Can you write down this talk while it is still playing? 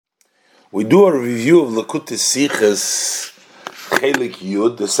We do a review of Likutei Sichos Chelik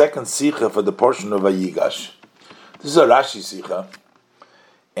Yud, the second Sicha for the portion of Vayigash. This is a Rashi Sicha,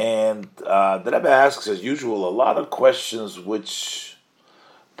 and the Rebbe asks, as usual, a lot of questions which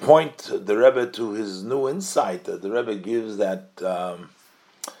point the Rebbe to his new insight that the Rebbe gives that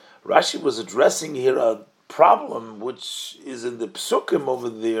Rashi was addressing here a problem which is in the Psukim over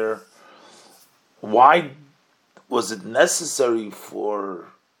there. Why was it necessary for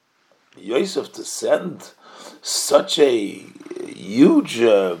Yosef to send such a huge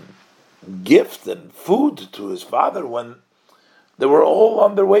gift and food to his father when they were all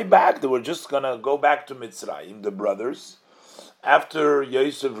on their way back? They were just going to go back to Mitzrayim, the brothers, after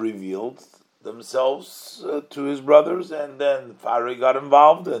Yosef revealed themselves to his brothers, and then Pharaoh got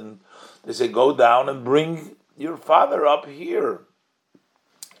involved, and they said, go down and bring your father up here.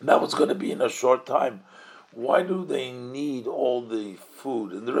 And that was going to be in a short time. Why do they need all the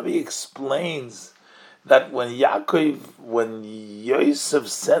food? And the Rebbe explains that when Yosef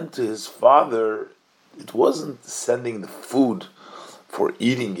sent to his father, it wasn't sending the food for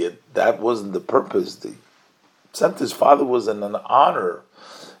eating it. That wasn't the purpose. They sent his father was in an honor.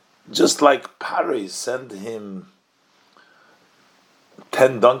 Just like Paro sent him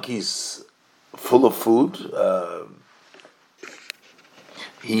 10 donkeys full of food,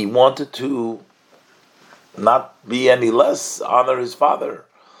 he wanted to not be any less, honor his father.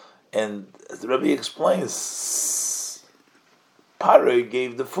 And as the Rebbe explains, Paro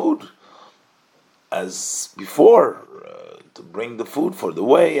gave the food as before, to bring the food for the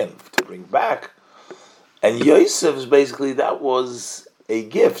way and to bring back. And Yosef's basically, that was a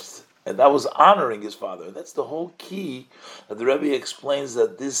gift, and that was honoring his father. And that's the whole key that the Rebbe explains,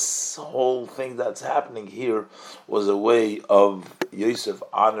 that this whole thing that's happening here was a way of Yosef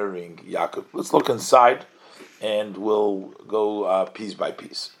honoring Yaakov. Let's look inside, and we'll go piece by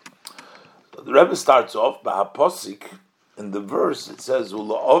piece. The Rebbe starts off by Haposik. In the verse it says,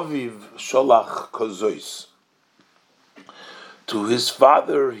 "Ula'aviv sholach kozois." To his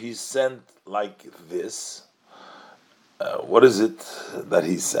father he sent like this. What is it that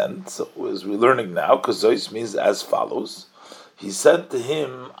he sent? So as we're learning now, kozois means as follows. He sent to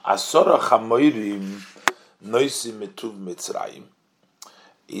him asora chamoirim noisim mituv Mitzrayim.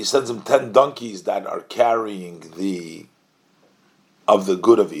 He sends him 10 donkeys that are carrying of the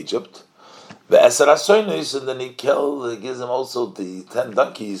good of Egypt. The Eser HaSoinos, and then he gives him also the 10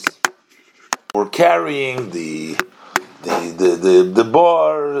 donkeys were carrying the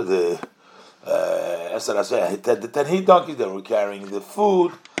bar, the Eser HaSoinos, the 10 donkeys that were carrying the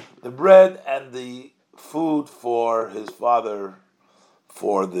food, the bread, and the food for his father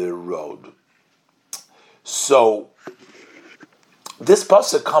for the road. So this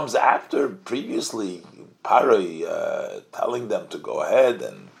pasuk comes after previously Paro telling them to go ahead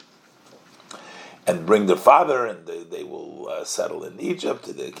and bring their father, and they will settle in Egypt.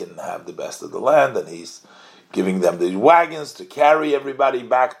 They can have the best of the land, and he's giving them the wagons to carry everybody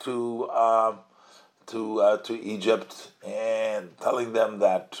back to Egypt, and telling them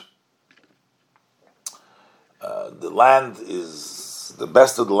that the land is the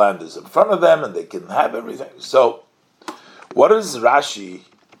best of the land is in front of them, and they can have everything. So, what does Rashi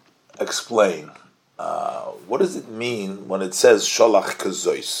explain? What does it mean when it says Sholach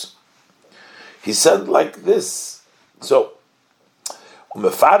Kazois? He said like this. So,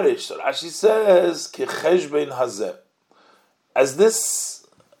 Umefarish, so Rashi says Kecheshbein Hazeh, as this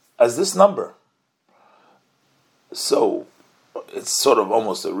number. So it's sort of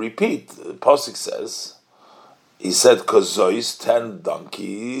almost a repeat. The Pasuk says, he said Kazois, 10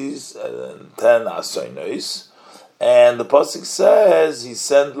 donkeys and 10 asoinos. And the Pasuk says he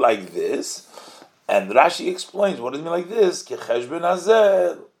sent like this, and Rashi explains what does it mean like this? Kecheshben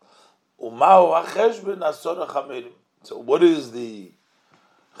hazeh, umau hacheshben asora chamerim. So what is the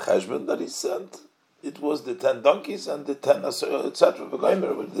cheshben that he sent? It was the 10 donkeys and the 10 asoinos, etc.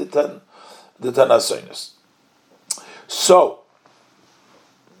 The 10 asoinos. So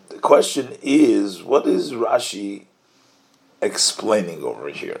the question is, what is Rashi explaining over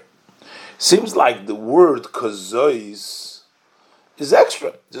here? Seems like the word kozois is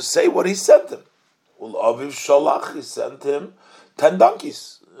extra. Just say what he sent him. Aviv Sholach, he sent him 10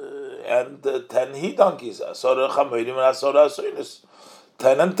 donkeys and 10 he donkeys. Asora chamerim and asora asoinos.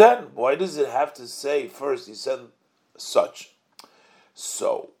 10 and 10. Why does it have to say first he sent such?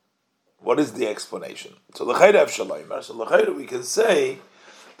 So, what is the explanation? So l'chayra Avshalomer. So l'chayra we can say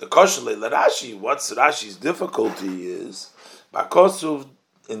the kosher Rashi. What's Rashi's difficulty is Bakosuv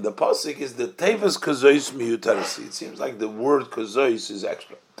in the pasuk is the tevas kazois miyutarasi. It seems like the word kazois is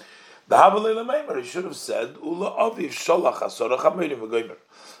extra. The Havalei Lameimer, he should have said Ula Aviv Sholach Asora Chamerim V'Goymer.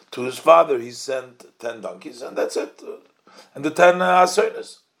 to his father he sent 10 donkeys, and that's it, and the 10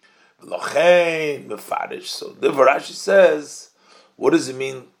 asoinas. Lochein mefarish. So the Rashi says, what does it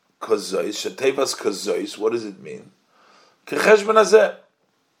mean? Kazois shetevas kazois. What does it mean? Kecheshben hazeh.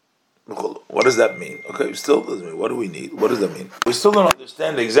 What does that mean? Okay, still doesn't mean. What do we need? What does that mean? We still don't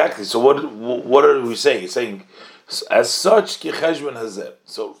understand exactly. So what are we saying? He's saying, as such, kecheshben hazeh.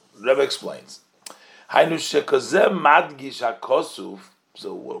 So Rebbe explains. Hainu shekazeh madgish hakosuf.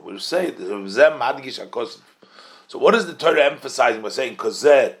 So what we're saying is zeh madgish hakosuf. So what is the Torah emphasizing by saying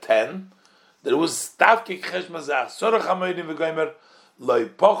kozeh 10? That it was stavke kecheshben hazeh. Sorach hamoedim v'goymer loy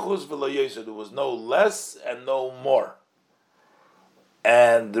pochus v'lo yosef. There was no less and no more.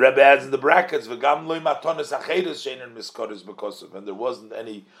 And the Rebbe adds in the brackets, "V'gam loy matonis acheres sheinen miskoris b'kosav," and there wasn't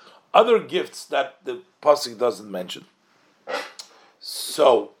any other gifts that the pasuk doesn't mention.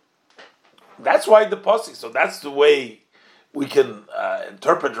 So that's why the pasuk. So that's the way we can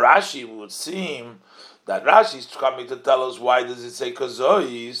interpret Rashi. It would seem that Rashi is coming to tell us why does it say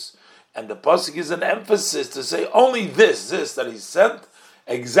kazois, and the pasuk is an emphasis to say only this that he sent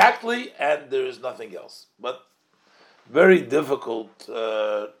exactly, and there is nothing else. But very difficult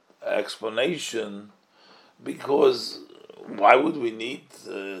explanation, because why would we need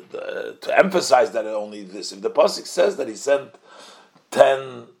to emphasize that only this? If the pasuk says that he sent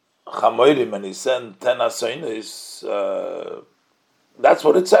 10 chamorim and he sent 10 asoinis, that's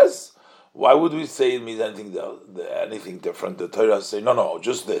what it says. Why would we say it means anything different? The Torah say no,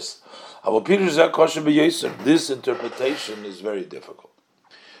 just this. This interpretation is very difficult.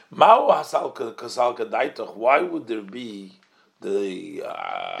 Why would there be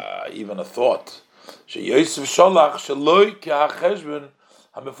even a thought that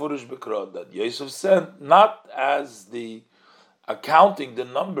Yosef sent not as the accounting the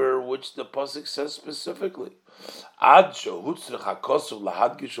number which the pasuk says specifically, to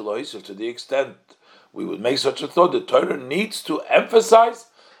the extent we would make such a thought, the Torah needs to emphasize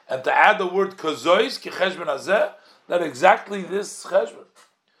and to add the word kazois kicheshben hazeh, that exactly this cheshben.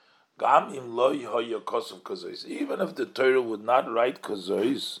 Even if the Torah would not write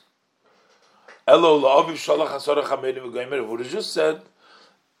kazois, it would have just said,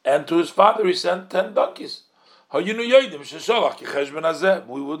 and to his father he sent 10 donkeys. We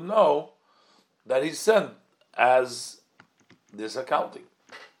would know that he sent as this accounting.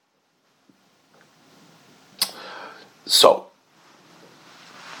 So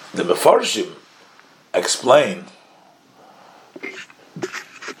the Mefarshim explain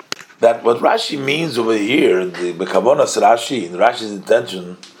that what Rashi means over here, the Bekavonas Rashi, in Rashi's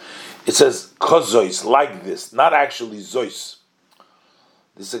intention, it says kozois, like this, not actually zois.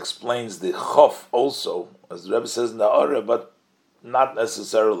 This explains the chof also, as the Rebbe says in the Orah, but not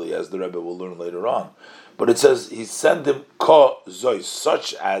necessarily, as the Rebbe will learn later on. But it says he sent him kozois,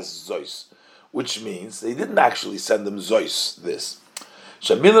 such as zois, which means they didn't actually send him zois, this.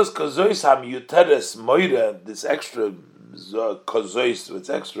 Shamilas kozois ham yuteres moira, this extra kozois, it's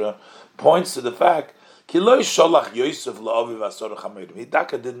extra, points to the fact Kiloi sholach Yosef la'aviv asor chamerim.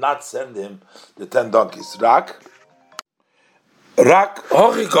 Hidaka did not send him the 10 donkeys. Rak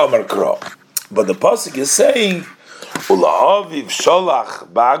hochi kamer kro. But the pasuk is saying ula'aviv sholach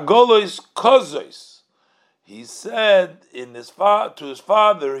ba'agolois kozois. He said to his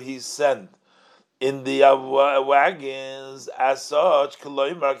father he sent in the wagons as such.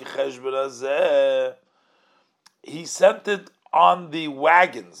 He sent it on the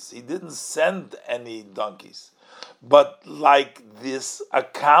wagons. He didn't send any donkeys. But like this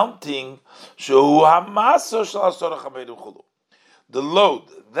accounting, the load,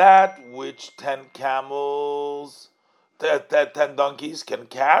 that which 10 camels, 10 donkeys can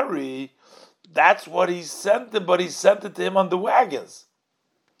carry, that's what he sent him, but he sent it to him on the wagons.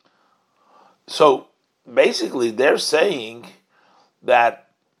 So basically they're saying that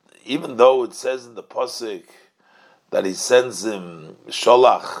even though it says in the pasuk that he sends him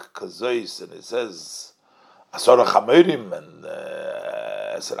sholach kazois, and it says asora chamerim and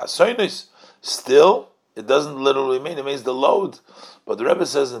asoinis, still it doesn't literally mean, it means the load. But the Rebbe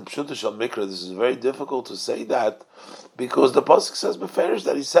says in Pshuta Shal Mikra, this is very difficult to say that, because the pasuk says beferish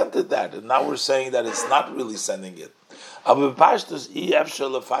that he sent it that, and now we're saying that it's not really sending it.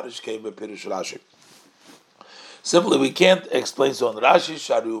 Simply, we can't explain so in Rashi,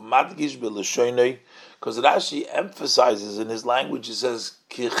 Sharu Madgish B'Lashoinoi, because Rashi emphasizes in his language, he says,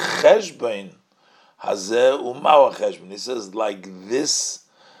 Ki cheshbein hazeh u'ma'u cheshbein. He says, like this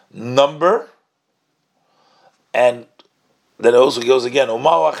number, and then it also goes again,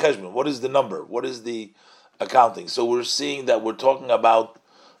 u'ma'u cheshbein. What is the number? What is the accounting? So we're seeing that we're talking about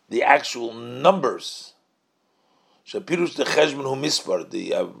the actual numbers. Shapirush the cheshbon hu mispar.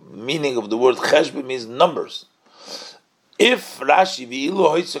 The meaning of the word cheshbon means numbers. If Rashi's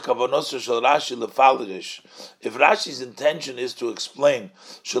intention is to explain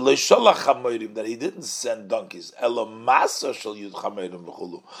that he didn't send donkeys,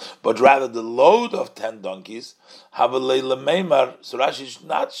 but rather the load of 10 donkeys, so Rashi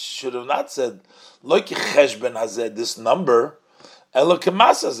should have not said this number,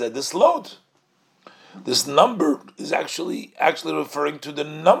 this load. This number is actually referring to the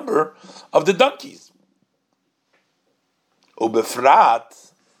number of the donkeys.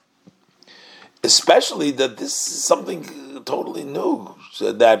 Ubefrat, especially that this is something totally new.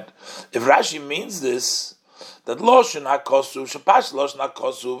 So that if Rashi means this, that Loshen HaKosuv, Shapash Loshen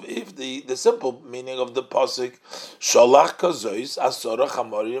HaKosuv, if the simple meaning of the pasuk, Sholach Kazois Asora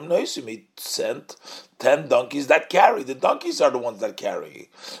Chamorim Noisim, he sent 10 donkeys that carry. The donkeys are the ones that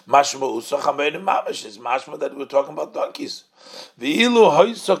carry. Mashma Usa Chamorim Mamish is mashma that we're talking about donkeys. V'ilu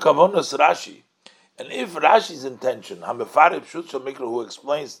Hoyso Kavonos Rashi. And if Rashi's intention, Hamefarib Shut Mikra, who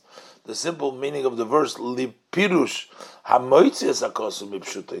explains the simple meaning of the verse, Lipirush Hamoitzias Akosu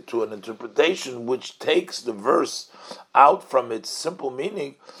Mipshute, to an interpretation which takes the verse out from its simple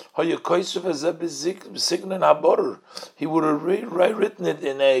meaning, he would have rewritten it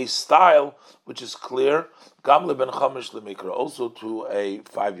in a style which is clear, Gamle ben Chamish Lemikra, also to a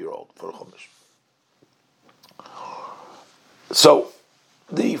 5-year-old for Chumash. So,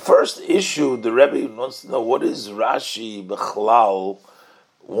 the first issue, the Rebbe wants to know, what is Rashi Bechlal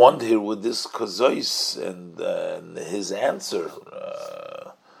want here with this kazois and his answer?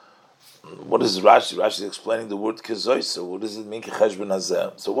 What is Rashi? Rashi is explaining the word kazois. So what does it mean? Cheshbon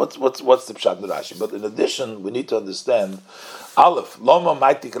hazeh. So what's the pshat in Rashi? But in addition, we need to understand Aleph. Loma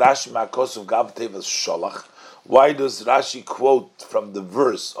maitik Rashi ma'akosov gav tevas sholach. Why does Rashi quote from the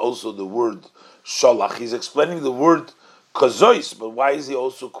verse also the word sholach? He's explaining the word kazois, but why is he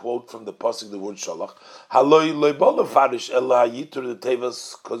also quote from the pasuk the word sholach?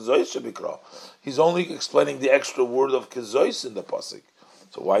 He's only explaining the extra word of kazois in the pasuk.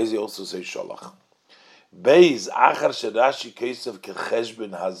 So why does he also say sholach? Beis achar sherashi kesav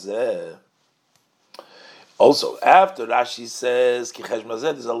kecheshbon hazeh. Also, after Rashi says kecheshbon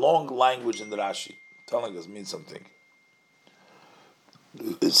hazeh, there's a long language in the Rashi telling us means something.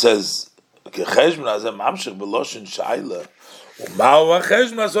 It says. So he does.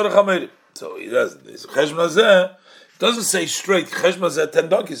 This cheshbon hazeh doesn't say straight cheshbon hazeh 10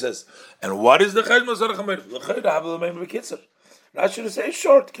 donkeys. Says, and what is the cheshbon hazeh? Rashi should say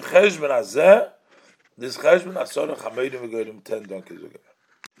short cheshbon hazeh. This cheshbon hazeh 10 donkeys.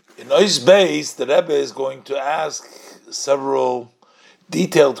 In Ois Beis, the Rebbe is going to ask several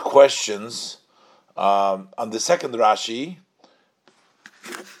detailed questions on the second Rashi.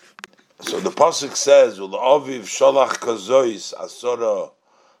 So the pasuk says, "Aviv sholach kazois asora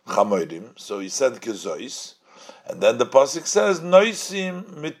chamorim." So he said kazois, and then the pasuk says, "Noisim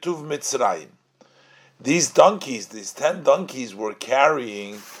mituv mitzrayim." These donkeys, these 10 donkeys, were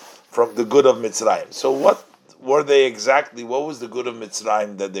carrying from the good of Mitzrayim. So what were they exactly? What was the good of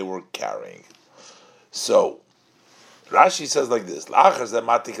Mitzrayim that they were carrying? So Rashi says like this: "Lachar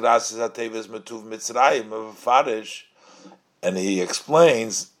zematik rasis hateves mituv Mitzrayim of Farish," and he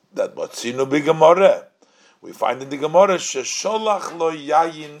explains that what sinu b'Gemara, we find in the Gemara, shesholach lo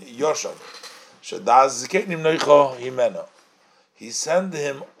yayin yoshav, shedaz zikenim noicho himeno. He sent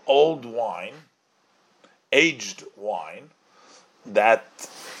him old wine, aged wine, that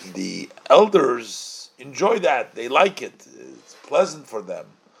the elders enjoy that, they like it, it's pleasant for them.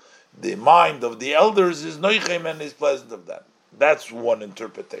 The mind of the elders is noichem and is pleasant of that. That's one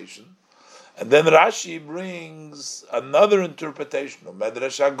interpretation. And then Rashi brings another interpretation of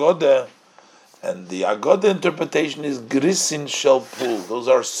Medrash Agoda, and the Agoda interpretation is Grisin shel Pul. Those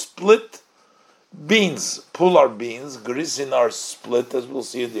are split beans. Pul are beans, Grisin are split, as we'll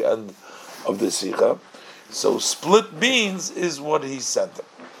see at the end of the Sikha. So split beans is what he sent them.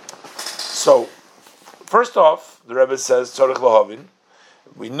 So, first off, the Rebbe says, Tzorech Lahavin,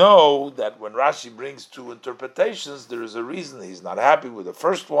 we know that when Rashi brings 2 interpretations, there is a reason he's not happy with the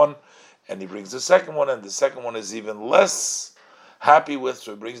first one, and he brings the second one, and the second one is even less happy with,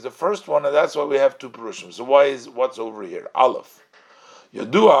 so he brings the first one, and that's why we have 2 Perushim. So what's over here? Aleph.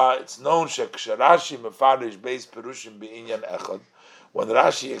 Yodua, it's known, Rashi mefarish beis Perushim be'inyan echad, when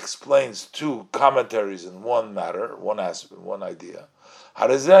Rashi explains 2 commentaries in one matter, one aspect, one idea,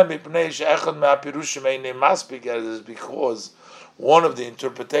 is because one of the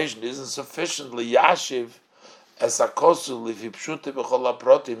interpretation isn't sufficiently yashiv as akosu lifipshute b'chol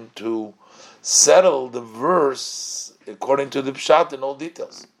haprotim to settle the verse according to the pshat in all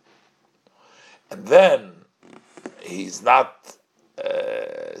details. And then he's not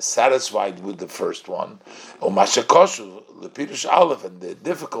satisfied with the first one. Or Mashakoshu, the Pirush Aleph, and the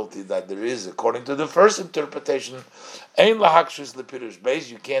difficulty that there is according to the first interpretation, Ein lahakshus the Pirush Beis,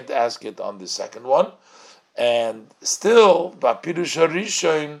 you can't ask it on the second one, and still, Pirush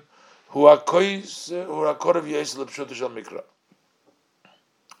Harishon, who are Korav Yes Lepshutu Shel Mikra.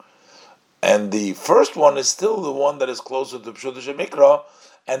 And the first one is still the one that is closer to Pshutu Shel Mikra,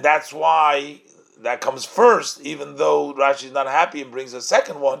 and that's why that comes first, even though Rashi is not happy and brings a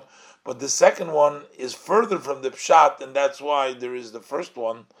second one, but the second one is further from the Pshat, and that's why there is the first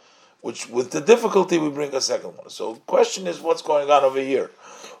one, which with the difficulty we bring a second one. So the question is, what's going on over here?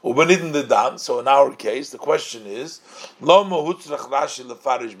 So in our case, the question is, why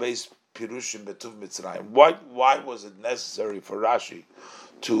was it necessary for Rashi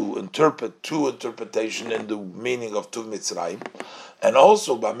to interpret two interpretation in the meaning of Tuv Mitzrayim, and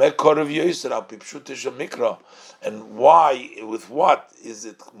also and why, with what is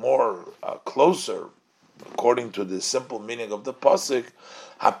it more closer, according to the simple meaning of the pasuk,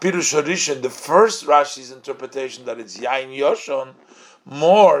 Hapirush Harishon, the first Rashi's interpretation that it's Yain Yoshon,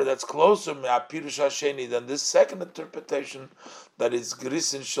 more that's closer Hapirush Hasheni than this second interpretation that it's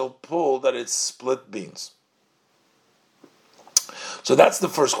Grisin Shel Pul, that it's split beans. So that's the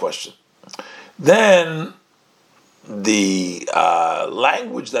first question. Then the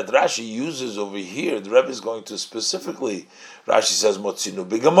language that Rashi uses over here, the Rebbe is going to specifically, Rashi says, Motzinu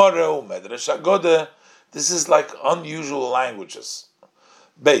Bigamore, Medrash Agoda. This is like unusual languages.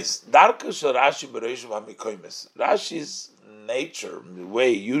 Base. Rashi's nature,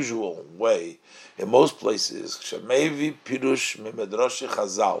 usual way, in most places, Shemevi Pirush Mimedroshi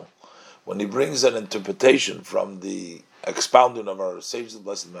Chazal, when he brings an interpretation from the expounding of our sages of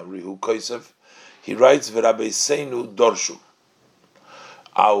blessed memory, who Kosev, he writes, V'Rabbeinu Dorshu.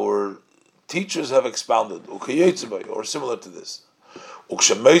 Our teachers have expounded, or similar to this. And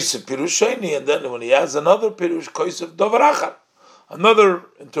then when he has another Pirush, Kosev Dovarachar, another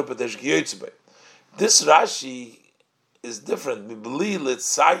interpretation, this Rashi is different.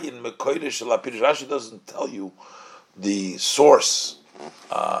 Rashi doesn't tell you the source.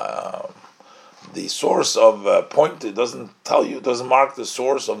 The source of point, it doesn't tell you, it doesn't mark the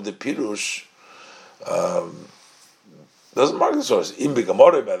source of the Pirush, doesn't mark the source.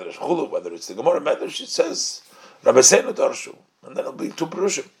 Whether it's the Gemara Medrash, it says, Rabbeinu Dorshu, and then it'll be two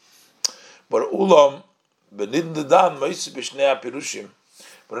Pirushim. But Ulam, Benidin Dedan, Moisi B'Shnei Pirushim.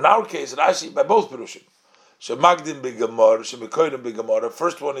 But in our case, Rashi, by both Pirushim. Shemagdin B'Gemara, Shemekoydim B'Gemara.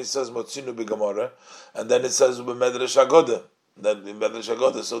 First one, he says, Motzinu B'Gemara, and then it says, B'Medrash Agoda. Then B'Medrash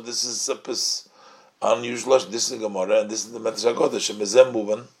Agoda. So this is a unusual. This is the Gemara, and this is the Medrash Agoda. Shemezem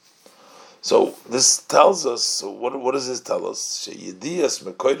Muvan. So this tells us. So what does this tell us? Sheyidiyas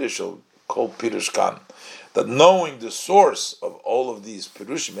mekodesh kol pirush kan. That knowing the source of all of these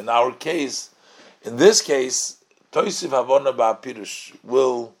pirushim. In our case, in this case, toisiv havona ba pirush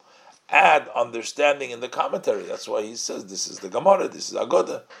will add understanding in the commentary. That's why he says this is the Gemara. This is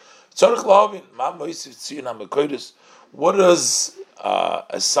Agoda. Tzarich lahavin ma moisiv tzion hamekodesh. What does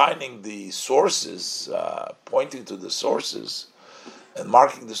assigning the sources, pointing to the sources, and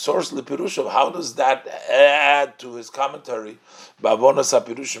marking the source lepirushav, how does that add to his commentary? Bavonas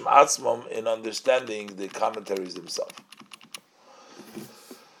hapirushim atzmam, in understanding the commentaries themselves.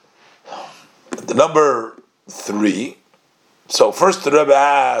 The number 3. So first the Rebbe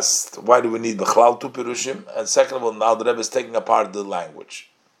asked, why do we need b'chlal two pirushim? And second of all, now the Rebbe is taking apart the language.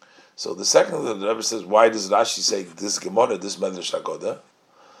 So the second, the Rebbe says, why does Rashi say this Gemara, this Medrash Agoda?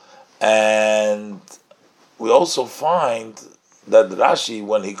 And we also find that Rashi,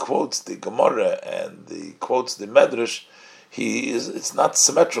 when he quotes the Gemara and he quotes the Medrash, it's not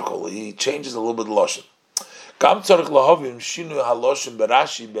symmetrical. He changes a little bit Lashon. When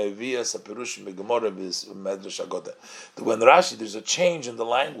Rashi, there's a change in the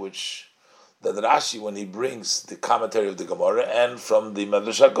language that Rashi, when he brings the commentary of the Gemara and from the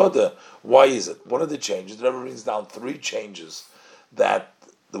Medrash Agoda, why is it? What are the changes? The Rebbe brings down 3 changes, that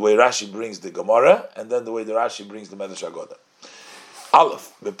the way Rashi brings the Gemara and then the way the Rashi brings the Medrash Agoda.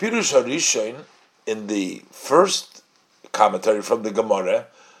 Aleph, the Pirush Harishon, in the first commentary from the Gemara,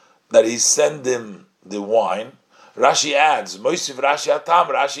 that he sent him the wine, Rashi adds, Moisiv Rashi Atam,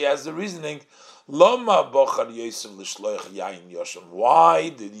 Rashi adds the reasoning, Loma bochar Yosef l'shloich Yain Yoshon. Why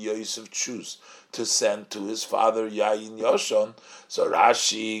did Yosef choose to send to his father Yain Yoshon? So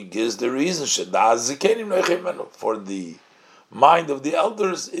Rashi gives the reason, for the mind of the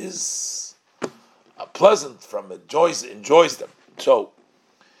elders is pleasant from it, enjoys them. So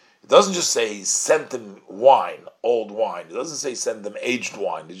it doesn't just say he sent them wine, old wine. It doesn't say send them aged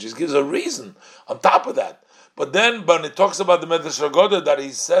wine. It just gives a reason on top of that. But then when it talks about the Medrash Agoda that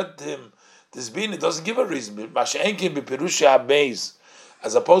he said to him, this being, it doesn't give a reason.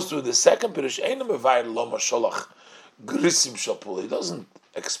 As opposed to the second Pirush, he doesn't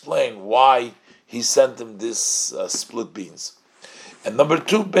explain why he sent him this split beans. And number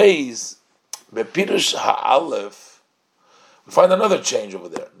two, Beis, Bepirush Ha'alef, we find another change over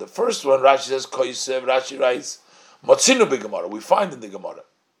there. The first one, Rashi says, Koisev, Rashi writes, Motzinu b'Gemara, we find in the Gemara.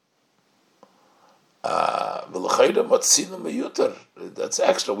 That's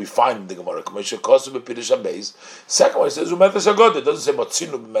extra. We find in the Gemara. Second one, it says Medrash Agoda. It doesn't say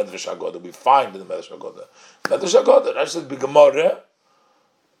Motzinu b'Medrash Agoda. We find in the Medrash Agoda. Medrash Agoda. Rashi says b'Gemara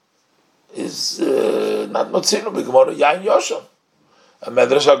is not Motzinu b'Gemara. Yain Yosham. And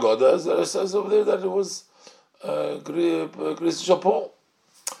Medrash Agoda says over there that it was Gris Shapol.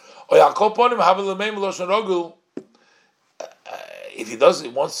 If he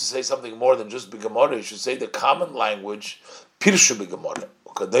wants to say something more than just Bigamora, he should say the common language, Pirshu Bigamora,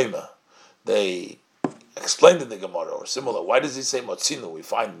 Kadema. They explained in the Gemara, or similar. Why does he say Motzinu? We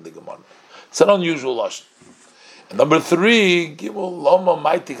find in the Gemara. It's an unusual lashon. And number three, Gimel Loma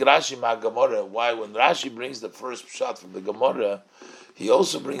Maitik Rashi Ma Gemara. Why, when Rashi brings the first shot from the Gemara, he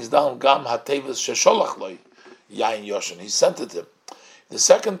also brings down Gam Hatevas Shesholach Loi Yain Yoshin. He sent it to him. The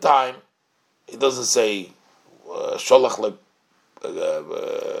second time, he doesn't say Sholach Loi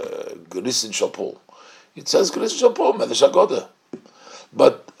Gerisin Shapul. It says Gerisin Shapul, Medrash Agoda.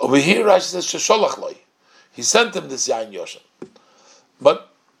 But over here, Rashi says Shesholach Loi. He sent him this Yain Yoshin. But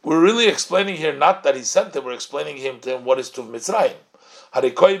we're really explaining here not that he sent him, we're explaining to him what is Tuv Mitzrayim.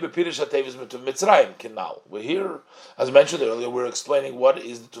 Harikoi bepirish hatevis Tuv Mitzrayim kinal. We're here, as mentioned earlier, we're explaining what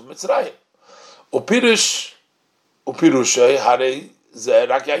is the Tuv Mitzrayim. Upirushay hare zeh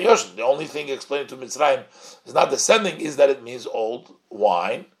rak Yain Yoshin. The only thing explaining to Mitzrayim is not the sending, is that it means old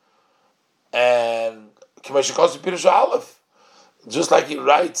wine. And Kimeshikos Pirush Aleph. Just like he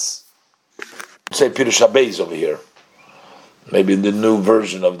writes, say Pirush HaBeis over here. Maybe in the new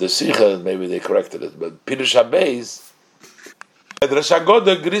version of the Sikha, maybe they corrected it. But Pirush HaBeis, Medrash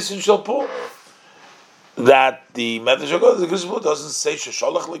Agoda Grisin Shalpul. That the Medrash Agoda Grisin Shalpul doesn't say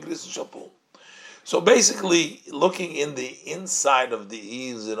Shesholach le Grisin Shalpul. So basically, looking in the inside of the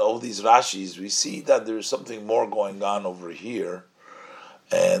eaves and all these Rashis, we see that there's something more going on over here,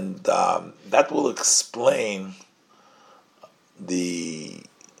 and that will explain the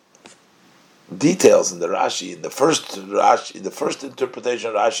details in the Rashi. In the first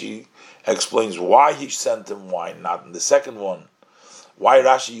interpretation, Rashi explains why he sent him, why not. In the second one, why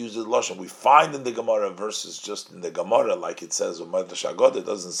Rashi uses Lashon, we find in the Gemara versus just in the Gemara, like it says, Medrash Agoda, it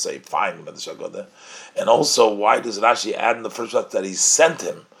doesn't say find Medrash Agoda. And also, why does Rashi add in the first one that he sent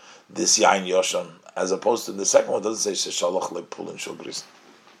him this Yain Yosham, as opposed to in the second one, it doesn't say Sheshalach Lepulin Shogris.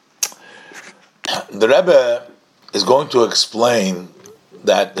 The Rebbe is going to explain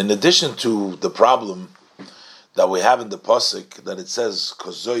that in addition to the problem that we have in the Pasuk, that it says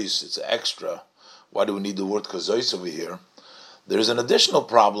Kozois, it's extra, why do we need the word Kozois over here? There's an additional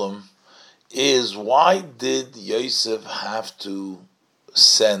problem, is why did Yosef have to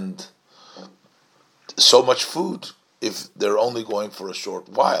send so much food if they're only going for a short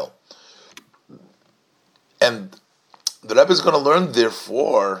while? And the Rebbe is going to learn,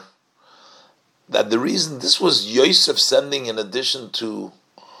 therefore, that the reason this was Yosef sending in addition to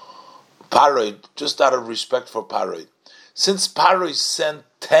Paroi, just out of respect for Paroi. Since Paroi sent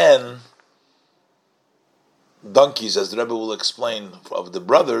 10 donkeys, as the Rebbe will explain, of the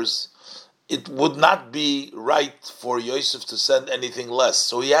brothers, it would not be right for Yosef to send anything less.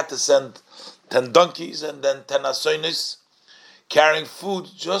 So he had to send 10 donkeys and then 10 asoinis, carrying food,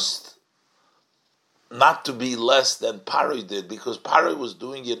 just not to be less than Paroi did, because Paroi was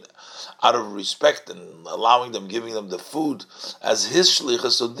doing it out of respect and allowing them, giving them the food as his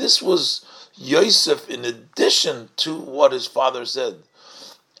shlichus. So this was Yosef in addition to what his father said.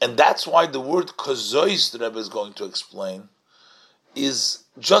 And that's why the word kozois, the Rebbe is going to explain, is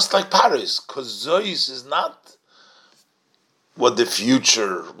just like Paris. Kozois is not what the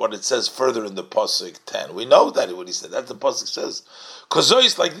future, what it says further in the Pasuk 10. We know that what he said. That's the Pasuk says.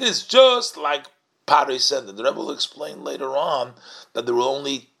 Kozois like this, just like Paris said. And the Rebbe will explain later on that there were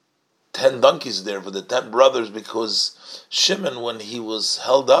only 10 donkeys there for the 10 brothers, because Shimon, when he was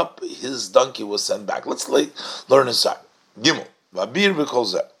held up, his donkey was sent back. Let's learn inside. Gimel.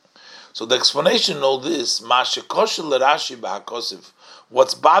 So the explanation of this, what's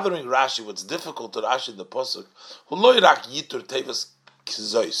bothering Rashi, what's difficult to Rashi in the Pasuk,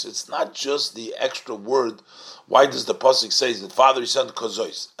 kizois. It's not just the extra word. Why does the pasuk say that father sent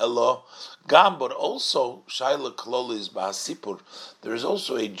kizois? Elo gam, but also shaila klolis ba'asipur. There is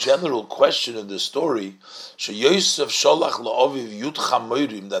also a general question in the story. She Yosef sholach la'oviv yud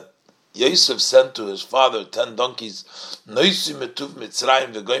chamorim, that Yosef sent to his father 10 donkeys. Noisim etuv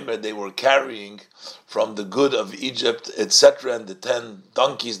Mitzrayim v'goymer, they were carrying from the good of Egypt, etc. And the 10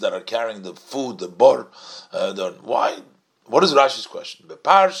 donkeys that are carrying the food, the bor. Why? What is Rashi's question? The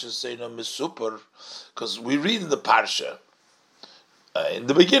parsha say no misupar, because we read in the parsha in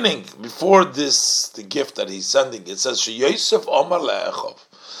the beginning, before this, the gift that he's sending, it says she Yosef Omar le'echov.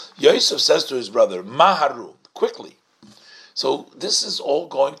 Yosef says to his brother, Maharu, quickly. So this is all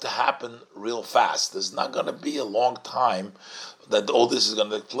going to happen real fast. There's not going to be a long time that all this is going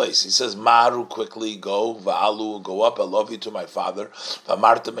to take place. He says, Maharu, quickly go, Va'alu, go up, I love you to my father.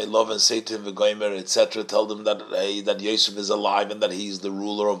 V'amartem, I love, and say to him, V'goymer, etc. Tell them that Yosef is alive and that he is the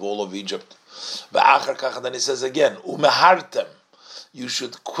ruler of all of Egypt. V'achar kach, and then he says again, Umehartem, you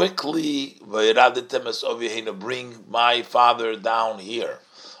should quickly bring my father down here.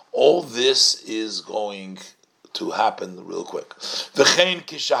 All this is going to happen real quick. Same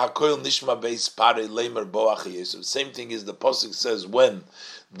thing is the pasuk says when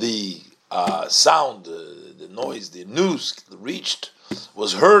the sound, the noise, the news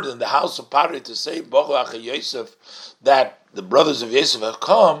was heard in the house of Pari to say Yosef, that the brothers of Yosef have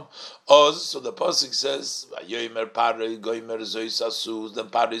come. So the pasuk says, then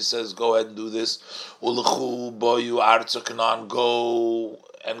Pari says, go ahead and do this. Go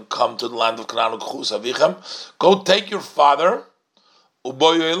and come to the land of Canaan. Go take your father.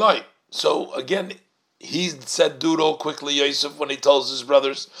 So again, he said, do it all quickly, Yosef, when he tells his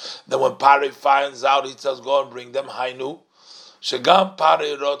brothers. Then when Pari finds out, he tells, go and bring them. Hainu. Shagam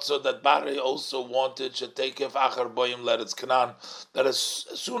Pari Rotzo, that Pari also wanted Shetekef Achar Boyim Leretz Canaan, that as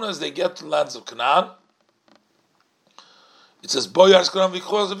soon as they get to the lands of Canaan, it says Boyars Canaan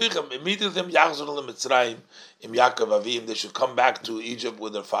Vichos Avichem, immediately Yachzor Mitzrayim Im Yaakov Avim, they should come back to Egypt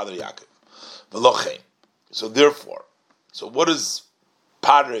with their father Yaakov. Velochein. So therefore, what does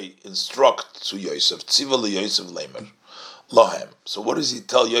Pari instruct to Yosef? Tziva li Yosef Leimer Lohem. So what does he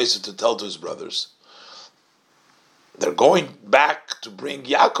tell Yosef to tell to his brothers? They're going back to bring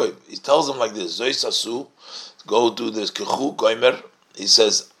Yaakov. He tells them like this: Zoisasu, go do this. Kechu goimer. He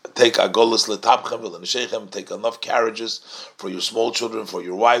says, take agolas letapchem v'leneshechem. Take enough carriages for your small children, for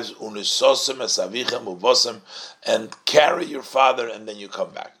your wives. Unisosem esavichem uvosem, and carry your father, and then you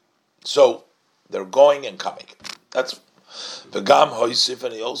come back. So they're going and coming. That's v'gam hoisif,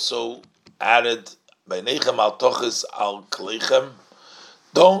 and he also added beinechem al toches al klechem.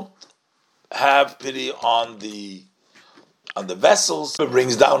 Don't have pity on the vessels. It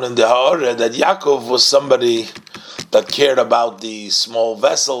brings down in the Ha'orah that Yaakov was somebody that cared about the small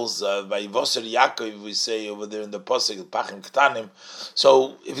vessels. Vayivoser Yaakov, we say over there in the Pasuk, Pachim Ktanim.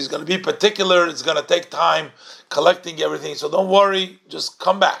 So if he's going to be particular, it's going to take time collecting everything. So don't worry, just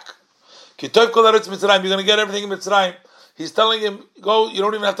come back. You're going to get everything in Mitzrayim. He's telling him, go, you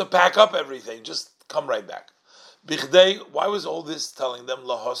don't even have to pack up everything, just come right back. Bichdei, why was all this telling them?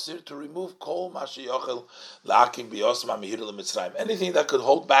 Lahosir, to remove kol mashiyochel la'akim biyos ma'mihir leMitzrayim, anything that could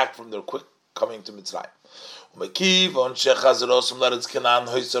hold back from their quick coming to Mitzrayim. Umekiv on shechazerosim leretz Canaan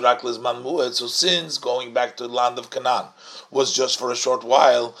hoyserak lezman mu'ed. So since going back to the land of Canaan was just for a short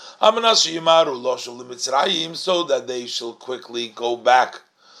while, amanas yimaru loshel leMitzrayim, so that they shall quickly go back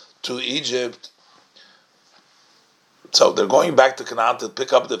to Egypt. So they're going back to Canaan to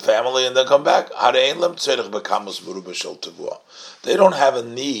pick up the family and then come back. They don't have a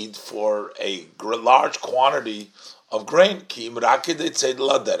need for a large quantity of grain.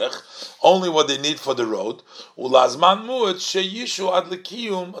 Only what they need for the road. Until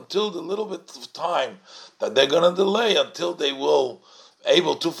the little bit of time that they're going to delay, until they will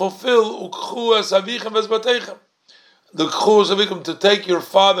able to fulfill to take your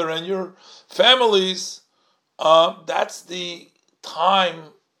father and your families. That's the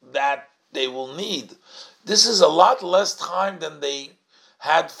time that they will need. This is a lot less time than they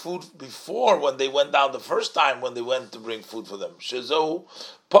had food before when they went down the first time when they went to bring food for them. This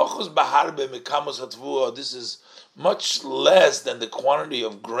is much less than the quantity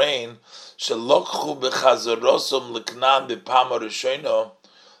of grain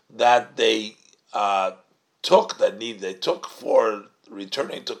that they took for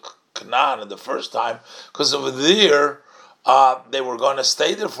returning to Canaan in the first time, because over there they were going to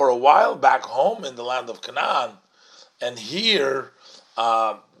stay there for a while back home in the land of Canaan, and here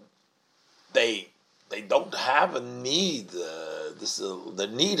they they don't have a need. The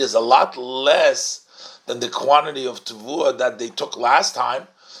need is a lot less than the quantity of tavua that they took last time.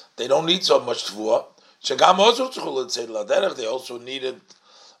 They don't need so much tavua. They also needed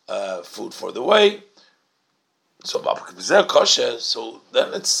food for the way. So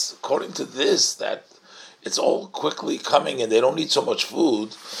then it's according to this that it's all quickly coming and they don't need so much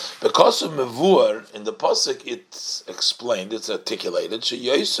food. Because of Mevur, in the Pasuk, it's explained, it's articulated,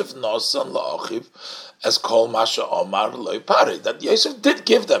 Yosef Nosan La'achiv, as Kol Masha Omar Loi Pari, that Yosef did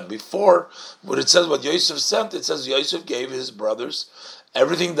give them. Before, when it says what Yosef sent, it says Yosef gave his brothers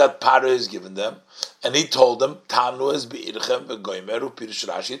everything that Pari has given them, and he told them, Tanu es be'irchem be'goimeru pirish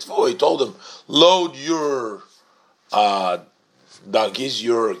Rashi tfu. He told them, load your donkeys,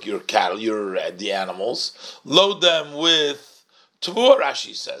 your cattle, the animals, load them with tavua.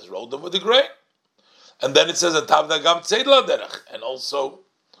 Rashi says, load them with the grain, and then it says and also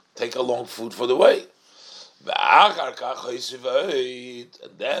take along food for the way. And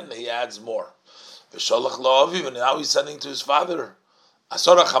then he adds more. And now he's sending to his father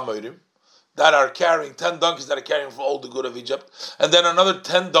that are carrying 10 donkeys that are carrying for all the good of Egypt, and then another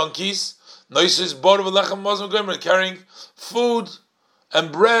 10 donkeys carrying food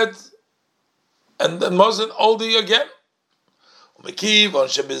and bread, and then Moses Oldi again.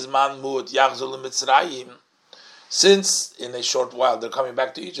 Since in a short while they're coming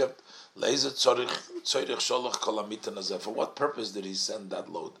back to Egypt, for what purpose did he send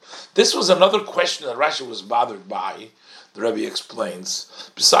that load? This was another question that Rashi was bothered by. The Rebbe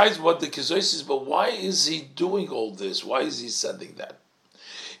explains, besides what the Kizois is, but why is he doing all this? Why is he sending that?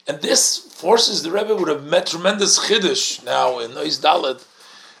 And this forces the Rebbe would have met tremendous chiddush now in Nois Dalet,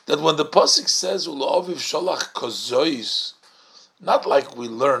 that when the pasuk says Ula'aviv Sholach Kizois, not like we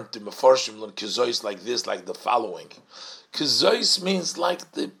learned in Mefarshim, learn Kizois like this, like the following. Kizois means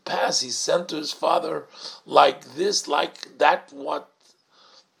like the past. He sent to his father like this, like that. What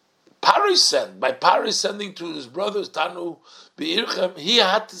Pari sent, by Pari sending to his brothers Tanu Be'irchem, he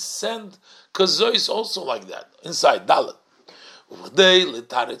had to send Kizois also like that inside Dalet. In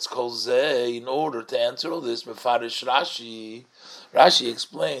order to answer all this, Rashi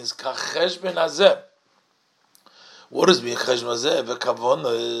explains, what does mean cheshbon hazeh?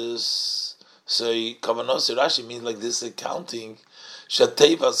 So kavanos Rashi means like this accounting.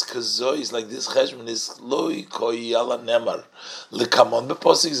 Shatevas kazois like this cheshbon is loi koyala nemar lekamon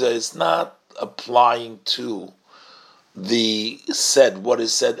beposik. It's not applying to the said, what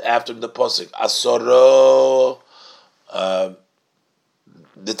is said after the posik asoro.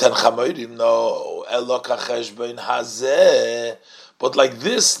 The Ten Chamodim, no, elo kacheshbon hazeh, but like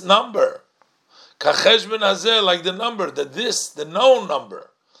this number, kacheshbon hazeh, like the number, that this, the known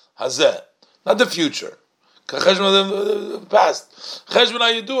number, hazeh, not the future, kacheshbon the past, cheshbon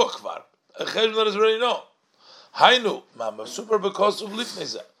hayiduah kvar, a cheshbon that is already known, hainu, mama, super because of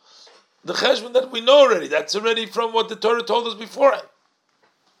lifnei, the cheshbon that we know already, that's already from what the Torah told us beforehand.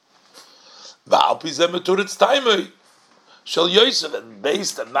 Va'al pi zeh meturitz taimei, Shel Yosef, and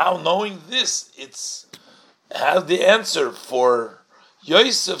based on now knowing this, it's has the answer for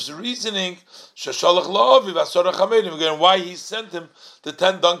Yosef's reasoning. Again, why he sent him the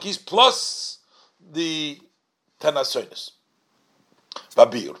 10 donkeys plus the 10 asonis.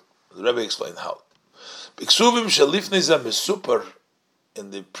 Babir, the Rebbe explained how. Biksuvim shelifnei super. In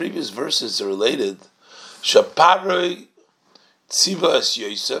the previous verses are related. Shaparoi tzivas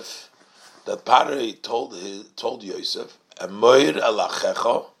Yosef, that Paroi told Yosef. Amoir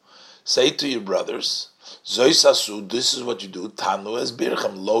alachecho, say to your brothers, Zoisasu, this is what you do. Tanu es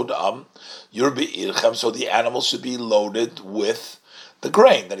birchem, load your beirchem, so the animals should be loaded with the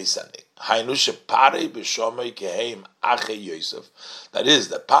grain that he's sending. Hainu shepare b'shomei keheim ache Yosef. That is,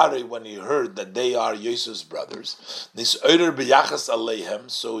 that Pare, when he heard that they are Yosef's brothers, this oider b'yachas aleihem,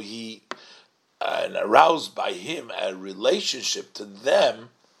 so he aroused by him a relationship to them.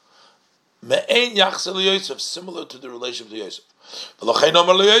 Me'ein yachsel Yosef, similar to the relationship to Yosef.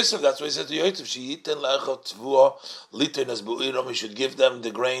 That's why he said to Yosef, he should give them the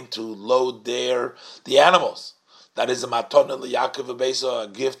grain to load the animals. That is a matona Yaakov a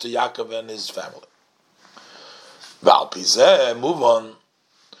gift to Yaakov and his family. Move on.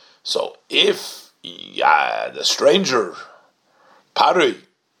 So if the stranger, Pari,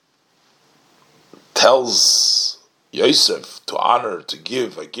 tells Yosef to honor, to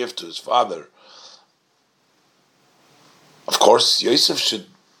give a gift to his father, of course Yosef should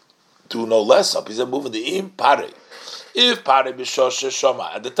do no less. He's moving the im Pari. If Pari b'shoshe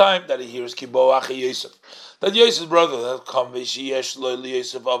shoma, at the time that he hears Kibo Achi Yosef, that Yosef's brother has come v'shiyesh lo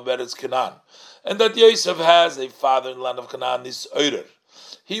Yosef of Beretz Canaan, and that Yosef has a father in the land of Canaan, this Oirer.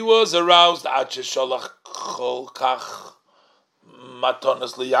 He was aroused at Sholach Chol Kach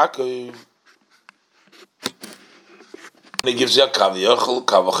Matonas LeYaakov. He gives you a kaviyachol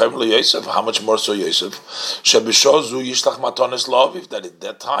kavachem leYosef. How much more so Yosef? Shebishozu yishlach matones la'aviv. That at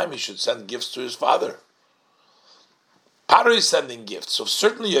that time he should send gifts to his father. Paro is sending gifts, so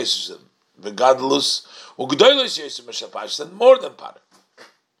certainly Yosef. V'gadlus u'gdolos Yosef Meshapash sent more than Paro.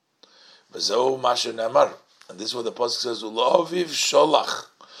 V'zehu masher nemar, and this is what the pasuk says: u'la'aviv sholach.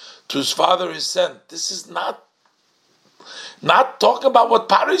 To his father is sent. This is not talk about what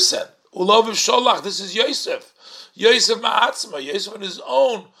Paro sent. U'la'aviv sholach. This is Yosef. Yosef Ma'atzma, Yosef on his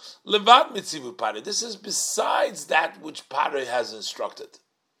own, Levad Mitzivu Pare. This is besides that which Pare has instructed.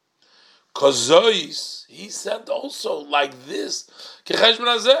 Kozois, he sent also like this,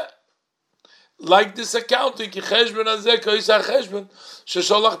 like this accounting, just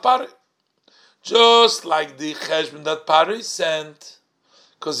like the cheshbon that Pare sent,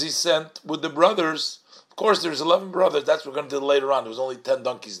 because he sent with the brothers. Of course, there's 11 brothers. That's what we're going to do later on. There was only 10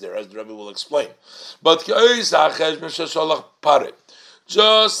 donkeys there, as the Rebbe will explain. But just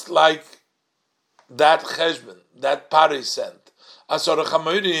like that cheshbon that Pare sent, Asara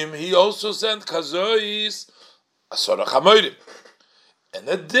Chamorim, he also sent Kazois Asara Chamorim. In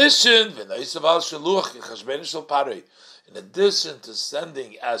addition, in addition to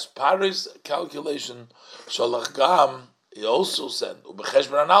sending as Pare's calculation, Sholach Gam, he also sent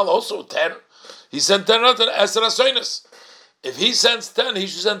Ubecheshbon Anal also 10. He sent 10 and 10 Esra. If he sends 10, he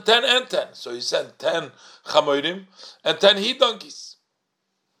should send 10 and 10. So he sent 10 chamorim and 10 he donkeys.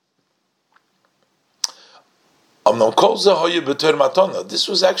 This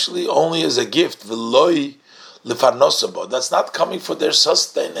was actually only as a gift. That's not coming for their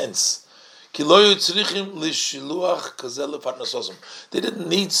sustenance. They didn't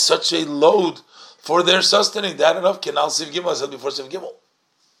need such a load for their sustenance. They had enough. Kenal Siv Gimel, I said before Siv Gimel.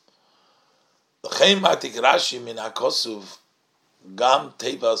 Rashi min hakosuv gam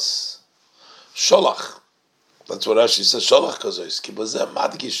tevas sholach. That's what Rashi says. Sholach kazois kibazem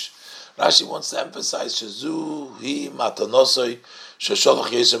madgish. Rashi wants to emphasize shezu he matanosoi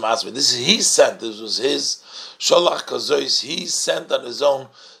shesholach Yosef Matzmi. This is he sent. This was his sholach kazois. He sent on his own,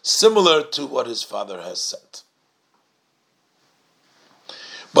 similar to what his father has sent.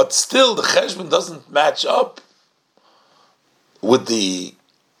 But still, the cheshbon doesn't match up with the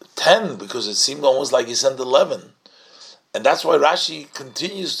 10, because it seemed almost like he sent 11. And that's why Rashi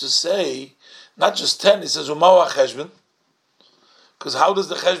continues to say, not just 10, he says, Umawa cheshbon. Because how does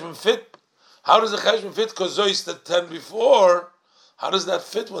the cheshbon fit? How does the cheshbon fit? Because Zois the 10 before, how does that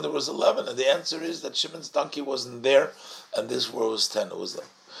fit when there was 11? And the answer is that Shimon's donkey wasn't there, and this was 10, it was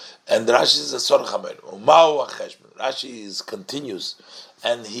 11. And Rashi says, Umawa cheshbon. Rashi continues,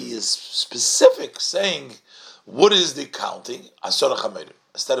 and he is specific, saying, what is the counting? Asor chamerim.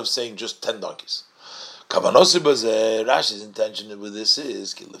 Instead of saying just 10 donkeys. Rashi's intention with this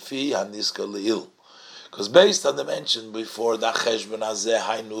is because based on the mention before that cheshbon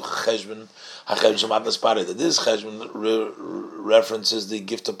that this cheshbon references the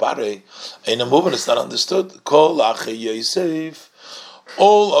gift of Pare, in a movement it's not understood. All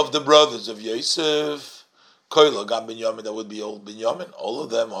of the brothers of Yosef, that would be old Binyamin, all of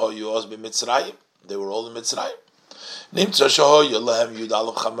them they were all in Mitzrayim. It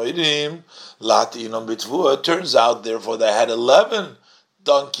turns out, therefore, they had 11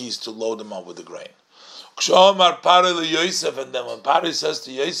 donkeys to load them up with the grain. And then when Pare says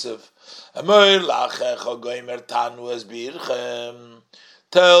to Yosef,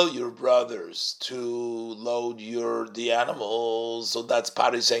 tell your brothers to load the animals. So that's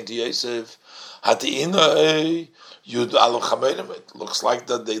Pare saying to Yosef, it looks like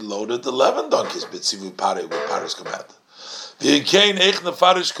that they loaded 11 donkeys, with Pare's command.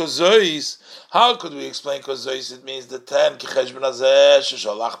 How could we explain Kozois? It means the 10,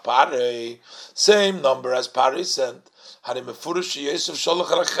 same number as Pare sent.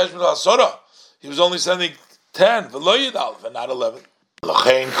 He was only sending 10, and not 11.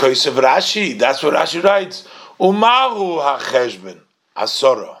 That's what Rashi writes.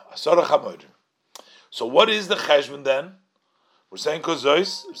 So what is the cheshbon then? We're saying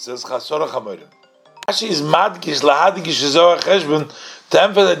Kozois, it says Chasora Chamorim. Rashi is madgish lahadgish zohar cheshbon to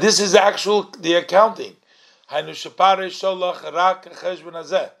emphasize that this is the accounting. Hainu shepare sholach rak cheshbon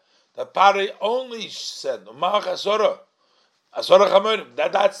hazeh. That Pare only said umach asora chamorim.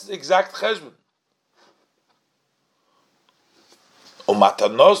 That's exact cheshbon.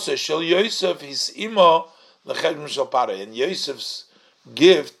 Umatanos shel Yosef his imo lecheshbon shel Pare, and Yosef's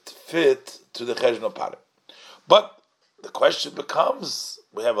gift fit to the cheshbon of Pare. But the question becomes,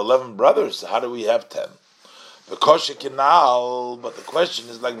 we have 11 brothers, how do we have 10? The kosher canal, but the question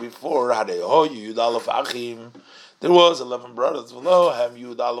is like before, there was 11 brothers,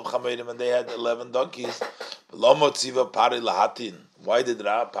 and they had 11 donkeys. Why did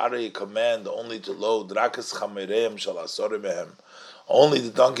Pari command only to load only the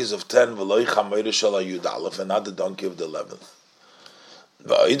donkeys of 10, and not the donkey of the 11th?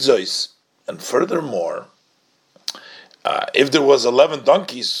 And furthermore, if there was 11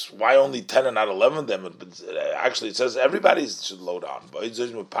 donkeys, why only 10 and not 11 them? Actually, it says everybody should load on.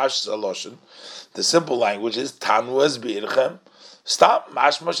 The simple language is Tanu es beirchem. Stop.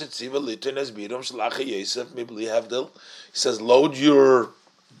 Mashmash etziva litin es birum shalacha Yosef mibli havdil. He says, load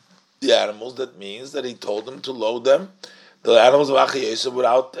the animals. That means that he told them to load them, the animals of Achi Yosef,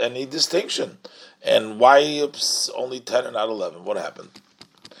 without any distinction. And why only 10 and not 11? What happened?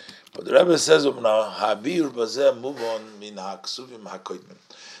 But the Rebbe says, the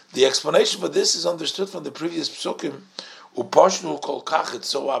explanation for this is understood from the previous psukim. It's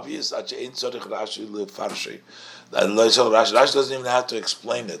so obvious that Rashi doesn't even have to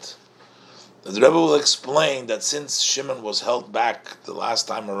explain it. The Rebbe will explain that since Shimon was held back the last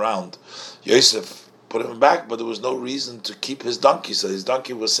time around, Yosef put him back, but there was no reason to keep his donkey, so his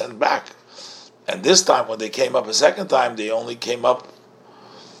donkey was sent back. And this time, when they came up a second time, they only came up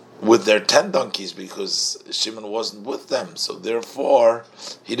with their 10 donkeys because Shimon wasn't with them. So therefore,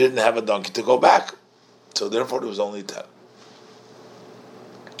 he didn't have a donkey to go back. So therefore, there was only 10.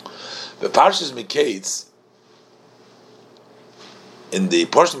 The Parshas Miketz, in the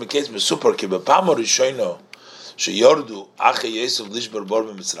portion of Miketz Mesupar Ki B'Pamo Rishono Sheyordu Achei Yosef Lishbar Bor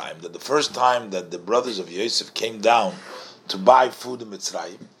B'Mitzrayim, that the first time that the brothers of Yosef came down to buy food in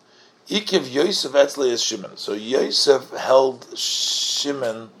Mitzrayim, Ikev Yosef Etzlei es Shimon. So Yosef held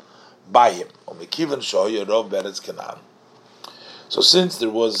Shimon by him. So since there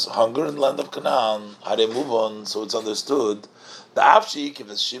was hunger in the land of Canaan, how they move on, so it's understood, the Avshi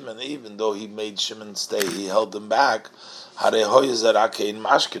Ikev es Shimon, even though he made Shimon stay, he held them back. There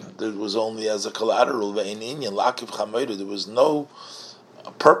was only as a collateral. There was no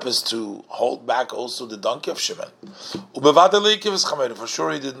purpose to hold back also the donkey of Shimon. For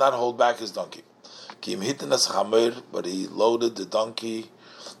sure he did not hold back his donkey. But he loaded the donkey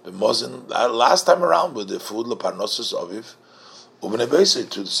last time around with the food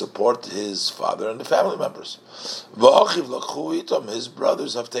to support his father and the family members. His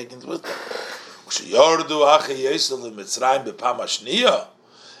brothers have taken it with them.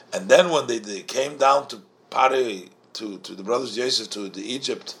 And then when they came down to Pari, to the brothers of Yosef, to the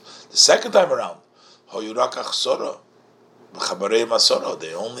Egypt, the second time around, they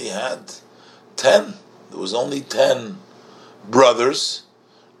only had 10. There was only 10 brothers,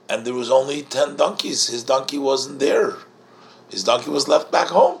 and there was only 10 donkeys. His donkey wasn't there. His donkey was left back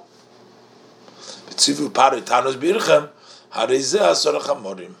home.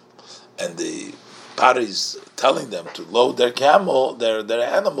 And the Paris telling them to load their their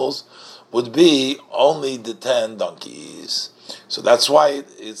animals, would be only the 10 donkeys. So that's why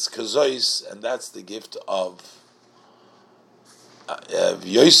it's kazois, and that's the gift of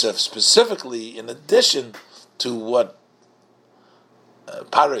Yosef specifically, in addition to what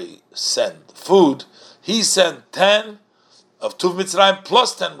Pari sent food. He sent 10 of Tuv Mitzrayim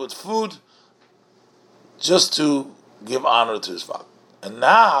plus 10 with food, just to give honor to his father. And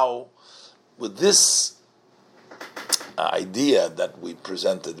now, with this idea that we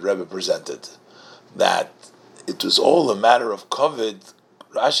presented, Rebbe presented, that it was all a matter of kavod,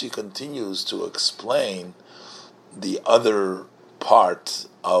 Rashi continues to explain the other part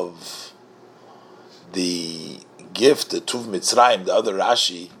of the gift, the Tuv Mitzrayim, the other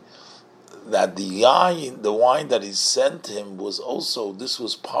Rashi, that the wine that he sent him was also, this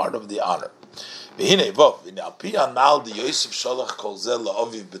was part of the honor. So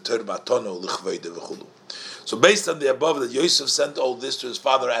based on the above, that Yosef sent all this to his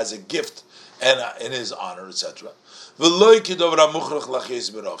father as a gift and in his honor, etc. So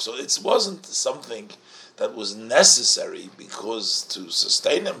it wasn't something that was necessary because to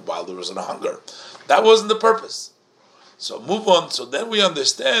sustain him while there was a hunger. That wasn't the purpose. So move on. So then we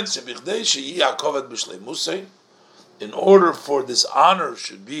understand, in order for this honor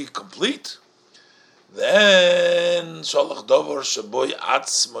should be complete, then Shalach Dover Shaboy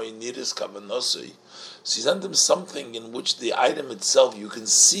Atzmoy Niris Kavanosoi. So he sent him something in which the item itself, you can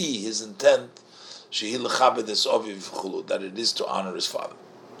see his intent, that it is to honor his father.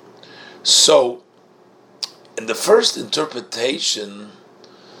 So, in the first interpretation,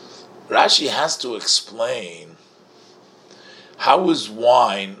 Rashi has to explain how is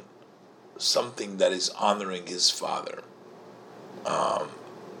wine something that is honoring his father.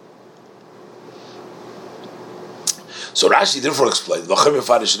 So Rashi therefore explains,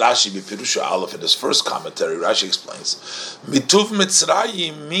 Rashi B'Pirusha Aleph in his first commentary, Rashi explains, Mituv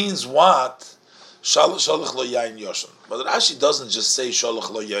Mitzrayim means what? Shalach lo yain yoshan. But Rashi doesn't just say Shalach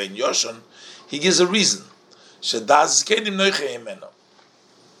lo yain yoshan, he gives a reason. That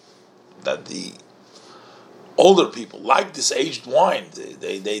the older people like this aged wine,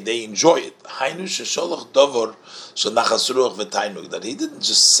 they enjoy it. That he didn't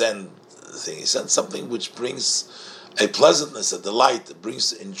just send the thing, he sent something which brings a pleasantness, a delight, it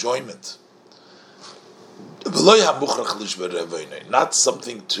brings enjoyment. Not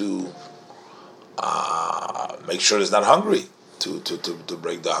something to make sure he's not hungry, to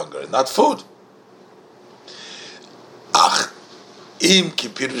break the hunger, not food.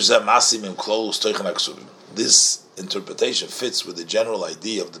 This interpretation fits with the general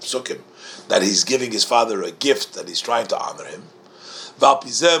idea of the psukim that he's giving his father a gift, that he's trying to honor him. And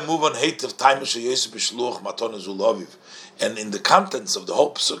in the contents of the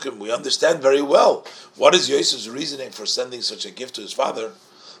whole psukim, we understand very well what is Yosef's reasoning for sending such a gift to his father.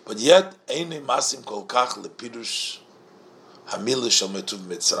 But yet, it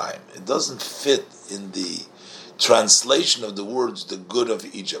doesn't fit in the translation of the words "the good of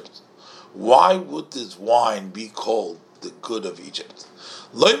Egypt." Why would this wine be called the good of Egypt?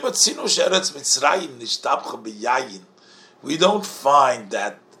 We don't find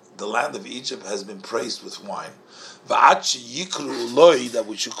that the land of Egypt has been praised with wine. That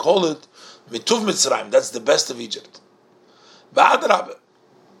we should call it Mituv Mitzrayim. That's the best of Egypt.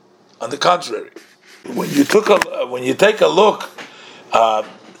 On the contrary, when you take a look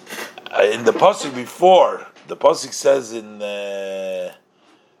in the pasuk before, the pasuk says in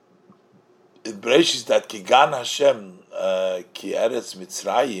Bereshis that Kigan Hashem Ki Eretz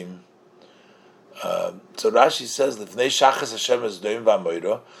Mitzrayim. So Rashi says Lifnei Shachas Hashem is doim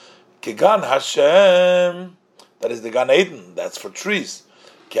v'amoiro Kigan Hashem, that is the Gan Eden, that's for trees.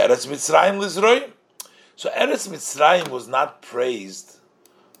 Ki Eretz Mitzrayim Lizroim. So Eretz Mitzrayim was not praised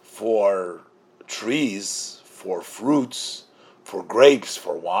for trees, for fruits, for grapes,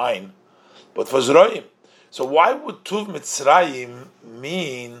 for wine, but for Zroim. So why would Tuv Mitzrayim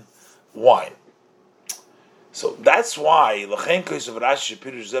mean wine? So that's why that's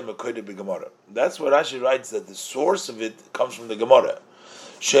why Rashi writes that the source of it comes from the Gemara.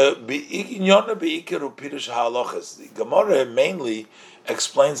 The Gemara mainly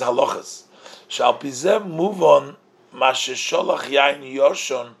explains halachas. Move on.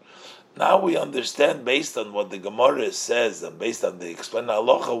 Now we understand, based on what the Gemara says and based on the explained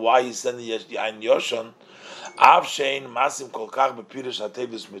halacha, why he sent Yain Yoshon.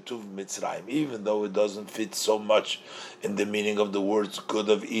 Even though it doesn't fit so much in the meaning of the words "good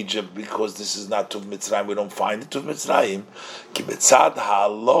of Egypt," because this is not Tuv Mitzrayim, we don't find it Tuv Mitzrayim. Kibetzad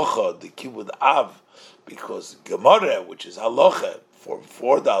halacha, the kibud av, because Gemara, which is halacha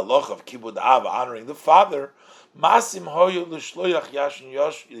for the halacha of kibud av, honoring the father, masim hoyu l'shloyach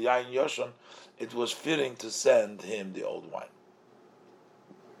yain yoshon, it was fitting to send him the old wine,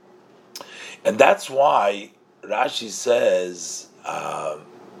 and that's why Rashi says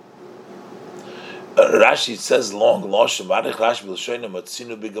long Loshem Marich Rashi B'Lshonim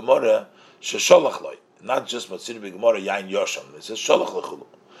Matzinu B'Gemora Shesholach Loi, not just Matzinu B'Gemora Yain Yoshon. It says Sholach Lechulu.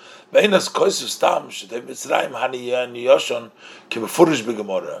 Beinas Kosev Stam Shetei Mitzrayim Hani Yain Yoshon Kibefurish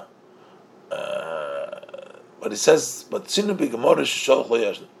B'Gemora. But it says Matzinu B'Gemora Shesholach Loi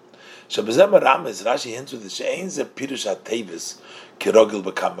Yoshon. Shabazem Rames Rashi hints with the Shein Ze Pirush HaTevis Kirogil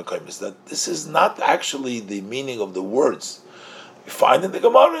B'Kam Mekoymis, that this is not actually the meaning of the words we find in the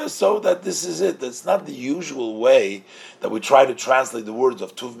Gemara, so that this is it. That's not the usual way that we try to translate the words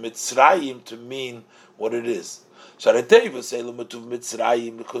of Tuv Mitzrayim to mean what it is. Shareteva say Tuv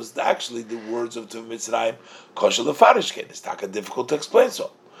Mitzrayim, because actually the words of Tuv Mitzrayim Koshel Lefarishken, it's not difficult to explain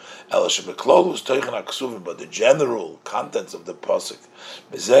so. But the general contents of the pasuk,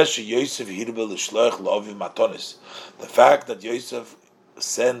 the fact that Yosef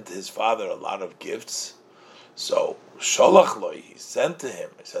sent his father a lot of gifts, so sholach loy, he sent to him,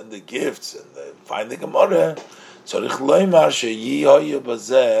 he sent the gifts, and find the Gemara.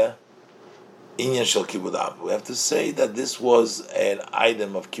 We have to say that this was an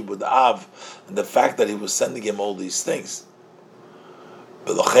item of kibud av, and the fact that he was sending him all these things.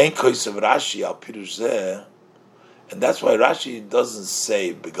 And that's why Rashi doesn't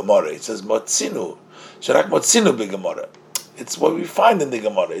say B'Gemara. It says Motzinu. Sharak Motzinu B'Gemara. It's what we find in the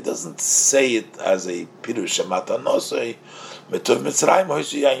Gemara. It doesn't say it as a Pirush Matanosei. Metuv Mitzrayim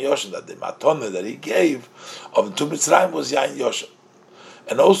Hoysu Yain Yoshan. That the matone that he gave of Metuv Mitzrayim was Yain Yoshan.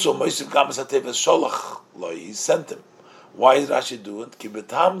 And also Moisiv Gamas HaTeves Sholach Loi. He sent him. Why is Rashi doing it? Ki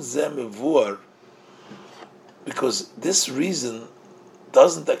betam ze mevur because this reason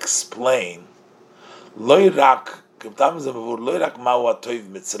doesn't explain loirak mawa toiv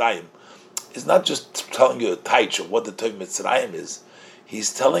Mitzrayim. It's not just telling you a taich of what the toiv Mitzrayim is.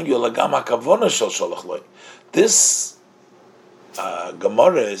 He's telling you lagam hakavona shel sholach loy. This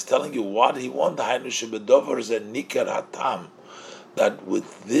Gemara is telling you what he wanted. That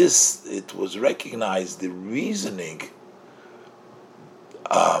with this it was recognized the reasoning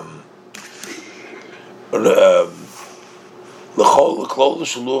to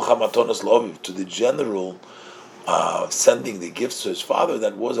the general sending the gifts to his father.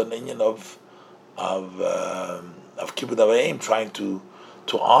 That was an inyan of kibbud avayim, trying to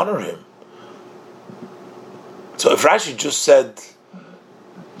honor him. So if Rashi just said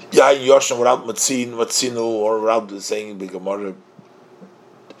Yain Yoshim without Matzinu, or without saying the Gemara,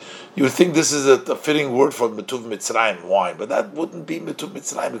 you would think this is a fitting word for Metuv Mitzrayim, wine, but that wouldn't be Metuv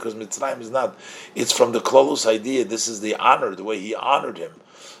Mitzrayim, because Mitzrayim is not. It's from the Klolos idea. This is the honor, the way he honored him.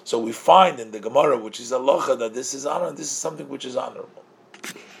 So we find in the Gemara, which is Alocha, that this is honor, and this is something which is honorable.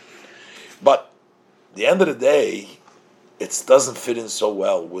 But at the end of the day, it doesn't fit in so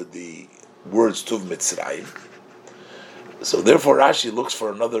well with the words Tuv Mitzrayim. So therefore Rashi looks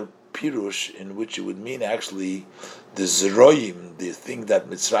for another pirush in which it would mean actually the zeroyim, the thing that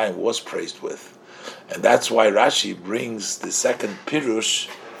Mitzrayim was praised with. And that's why Rashi brings the second pirush,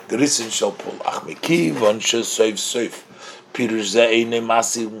 Gerisin shel pul. Achmiki vonshe soif soif. Pirush ze eine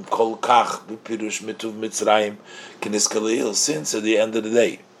masim kol kach, pirush mituv Mitzrayim, kinis kalil, since at the end of the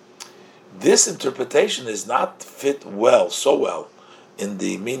day. This interpretation is not fit so well in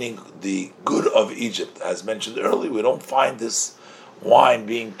the meaning, the good of Egypt. As mentioned earlier, we don't find this wine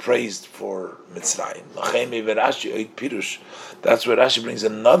being praised for Mitzrayim. That's where Rashi brings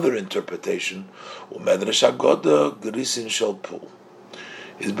another interpretation.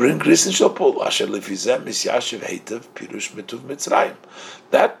 Is bring Grisin shel pul. Asher lefizem misyashiv heitev pirush mituv Mitzrayim.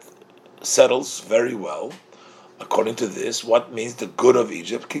 That settles very well. According to this, what means the good of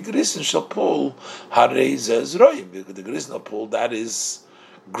Egypt? Ki Grisin shel pul harei ze zroim. Because the Grisin shel pul, that is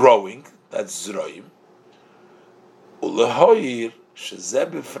growing, that's zroim. Ulehoir shezeh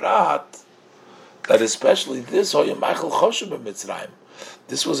b'frat, that especially this hoyim machal choshev b'Mitzrayim.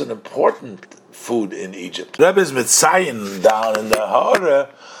 This was an important food in Egypt. Rebbe's Mitzayin down in the Hora,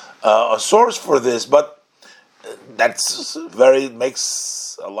 a source for this, but that's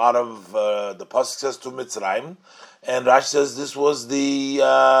makes a lot of the pasuk says to Mitzrayim, and Rashi says this was the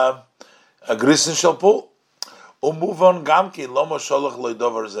Grisin shel pul.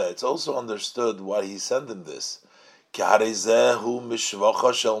 It's also understood why he sent him this.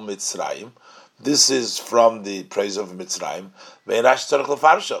 This is from the praise of Mitzrayim. Rashi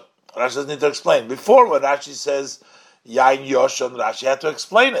doesn't need to explain. Before, when Rashi says Yain Yoshon, Rashi had to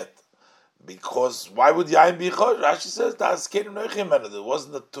explain it. Because why would Yain be Chosh? Rashi says it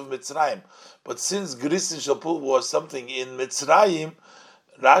wasn't the Tuv Mitzrayim. But since Grisin shel pul was something in Mitzrayim,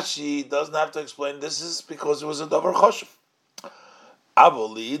 Rashi doesn't have to explain this is because it was a Dover Choshev.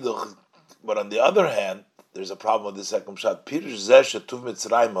 But on the other hand, there's a problem with the second pshat. Pirush zeh shetuv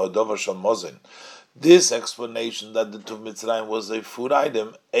Mitzrayim ha'dover shel mozen. This explanation that the Tuv Mitzrayim was a food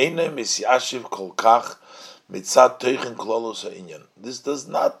item, eine misyashiv kol kach mitzat teichen klolos ha'inyan. This does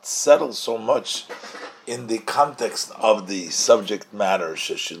not settle so much in the context of the subject matter.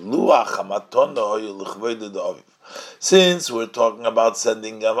 Sheshiluach hamaton hoyu l'chveidu da'aviv. Since we're talking about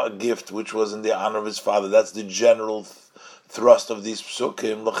sending a gift which was in the honor of his father, that's the general thrust of these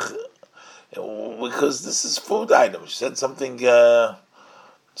psukim, because this is food item. She said something more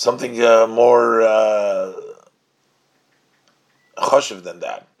choshev than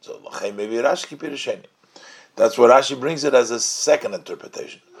that. So maybe Rashi Pirusheni. That's where Rashi brings it as a second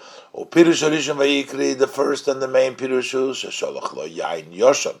interpretation. O Pirush Rishon Vayikri, the first and the main Pirushu, Shesholach lo Yain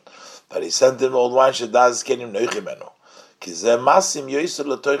Yoshon, that he sent him old wine Shedaz Kenim Neuchimeno. Kizeh Masim Yoiser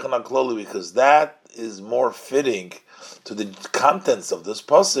Letoichan HaKloli, because that is more fitting to the contents of this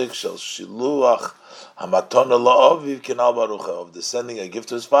pasuk, Shel Shiluach Hamatona La'aviv Kinal Barucha, of the sending a gift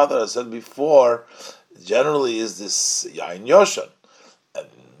to his father. I said before, generally is this Yain Yoshon, and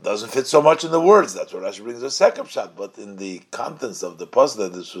doesn't fit so much in the words. That's where Rashi brings the second shot. But in the contents of the pasuk,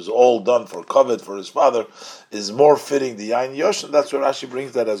 that this was all done for covet for his father, is more fitting the Yain Yoshon. That's where Rashi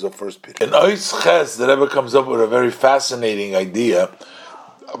brings that as a first pit. In Ois Ches, the Rebbe comes up with a very fascinating idea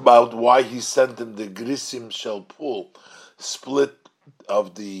about why he sent him the Grisim shel pul. Split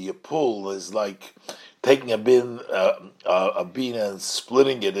of the pul is like taking a bean and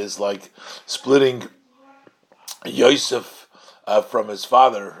splitting it is like splitting Yosef from his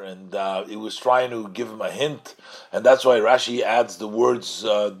father, and he was trying to give him a hint, and that's why Rashi adds the words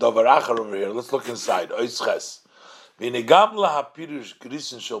Davar Achar over here. Let's look inside. Oisches.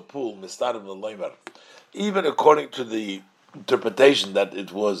 Even according to the interpretation that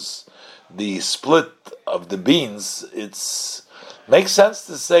it was the split of the beans, it's makes sense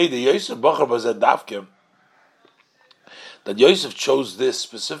to say the Yosef Bachar was a Davke, that Yosef chose this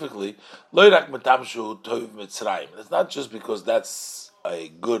specifically. It's not just because that's a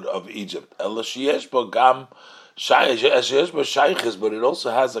good of Egypt, but it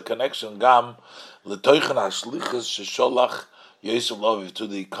also has a connection to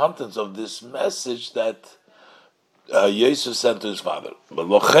the contents of this message that Yosef sent to his father.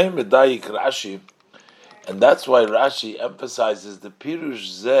 And that's why Rashi emphasizes the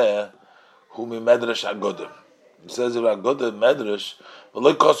Pirush Zeh Hu Mi Medrash Agodim. He says if Agodim Medrash, but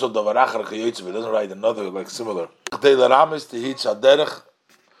like also Davarachar Kayotzev, he doesn't write another like similar. Teilaramis Tehitz Alderech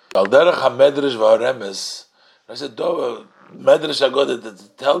HaMedrash VaHaremes. I said Medrash Agodim to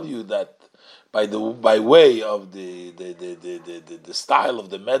tell you that by way of the style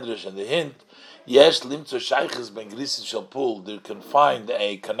of the Medrash and the hint, Yesh Limtzo Shayches Ben Grisin Shalpul, they can find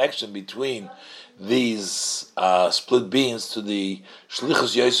a connection between these split beans to the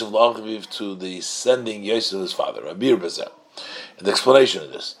Shlichus Yosef L'Achiv, to the sending Yosef his father, Rabir Bezeh. And the explanation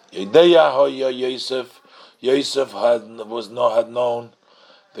of this, Yosef had known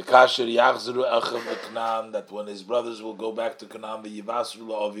the Kasher Yachzru Echav Canaan, that when his brothers will go back to Canaan, the Yivasru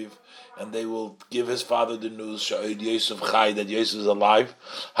La'aviv, and they will give his father the news, Sha'id Yosef Chai, that Yosef is alive.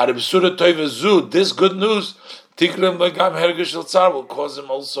 Haribsura Toivazu, this good news, Tikram Lagam Hergish Tzar, will cause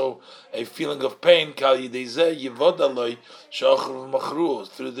him also a feeling of pain. Kal Yidezeh Yivodaloi Sha'achru Machru.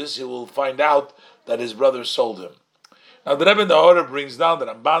 Through this he will find out that his brothers sold him. Now the Rebbe in the order brings down that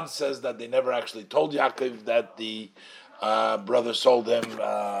Ramban says that they never actually told Yaakov that the brother sold him,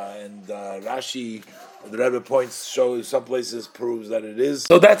 and Rashi, the Rebbe points, shows some places proves that it is.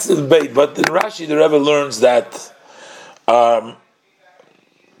 So that's the debate. But in Rashi, the Rebbe learns that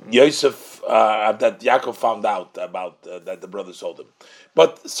Yosef, that Yaakov found out about that the brother sold him.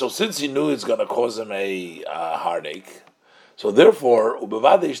 But so since he knew it's going to cause him a heartache, so therefore,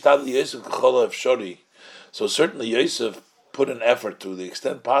 so certainly Yosef put an effort to the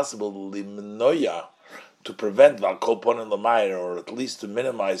extent possible to prevent Valkolpon and Lamayr, or at least to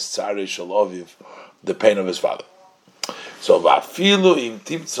minimize Tzari Shaloviv, the pain of his father. So Vafilu im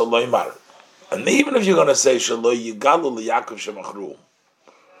Timtza Loimar. And even if you're going to say Shalo Yigalu Yaakov Shemachru,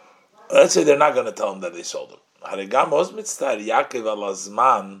 let's say they're not going to tell him that they sold him. Harigam Osmitztar Yaakov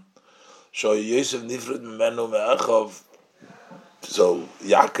Alazman Sho Yosef Nifrid Menu Me'achov. So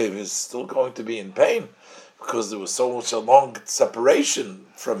Yaakov is still going to be in pain because there was so much a long separation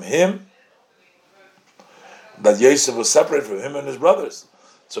from him, that Yosef was separate from him and his brothers.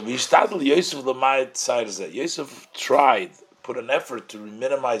 So Vishtadl Yosef Lamayit Tzarezeh. Yosef tried, put an effort to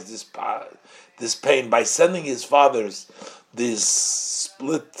minimize this pain by sending his fathers these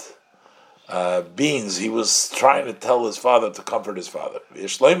split beans. He was trying to tell his father to comfort his father.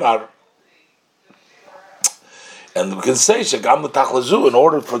 And we can say Shagam L'Tachlazu, in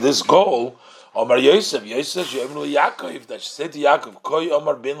order for this goal, Omar Yosef Yaakov, that she said to Yaakov, Koi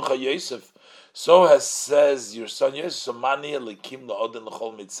Omar Bincha Yosef, so says your son Yosef, Somani Elikim La'odin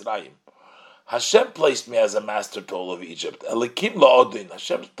L'chol Mitzrayim. Hashem placed me as a master to all of Egypt. Elikim La'odin,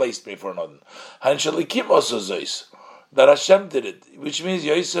 Hashem placed me for an odin. Hanshelikim also zois, that Hashem did it, which means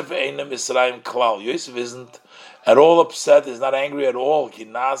Yosef Einem Mitzrayim Klal. Yosef isn't at all upset, is not angry at all.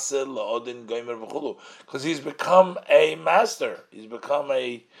 Because he's become a master, he's become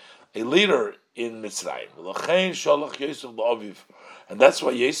a leader in Mitzrayim. And that's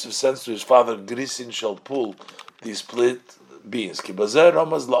why Yosef sends to his father Grisin Shalpul, these split beans.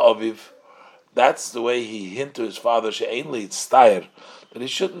 That's the way he hinted to his father that he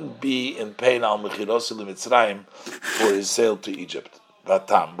shouldn't be in pain al mechirosi Mitzrayim for his sale to Egypt.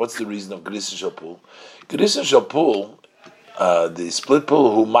 Vatam. What's the reason of Grisin Shalpul? Grisin Shalpul, the split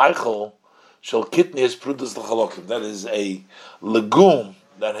pool, who Michael shall kitni is prudus l'chalokim. That is a legume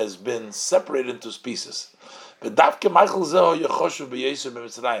that has been separated into pieces. And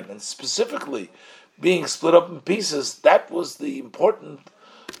specifically, being split up in pieces, that was the important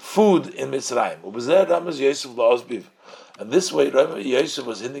food in Mitzrayim. And this way, Yosef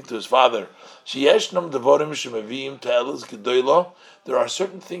was hinting to his father, there are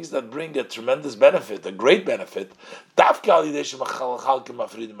certain things that bring a tremendous benefit, a great benefit,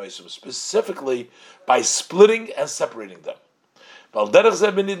 specifically by splitting and separating them.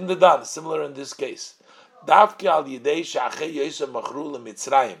 Similar in this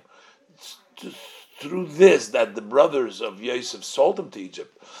through this that the brothers of Yosef sold him to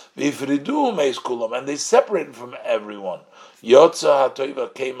Egypt. And they separated from everyone. Yotza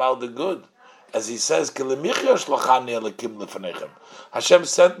HaToiva came out the good. As he says, Hashem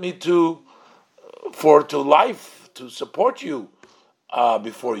sent me to life, to support you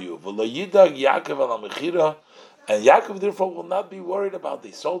before you. And Yaakov therefore will not be worried about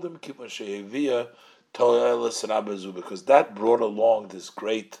they sold him because that brought along this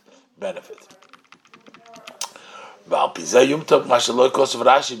great benefit. Now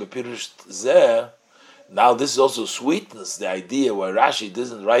this also sweetens the idea why Rashi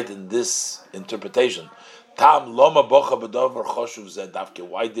doesn't write in this interpretation. Why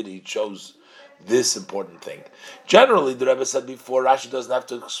did he choose this important thing? Generally, the Rebbe said before, Rashi doesn't have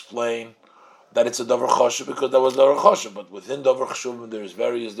to explain that it's a Dover Choshev because that was Dover Choshev, but within Dover Choshev there's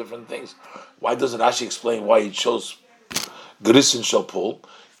various different things. Why doesn't Rashi explain why he chose Grisin Shalpul?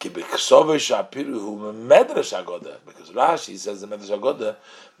 Because Rashi says the Medrash Agoda,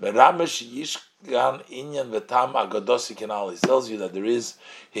 he tells you that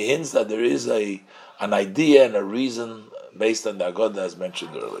he hints that there is an idea and a reason based on the Agoda as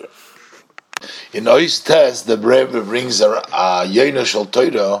mentioned earlier. In Ois Test, the Rebbe brings a Yoina Shal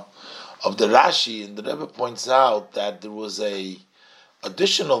Torah of the Rashi, and the Rebbe points out that there was a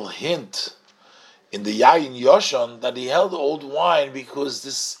additional hint in the Yayin Yoshon that he held old wine because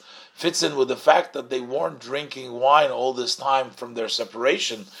this fits in with the fact that they weren't drinking wine all this time from their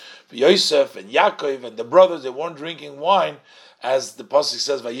separation. Yosef and Yaakov and the brothers, they weren't drinking wine, as the pasuk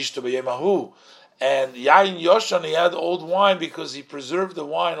says, Vayishtu b'yemahu. And Yayin Yoshon, he had old wine because he preserved the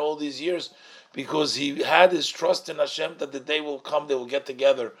wine all these years, because he had his trust in Hashem that the day will come, they will get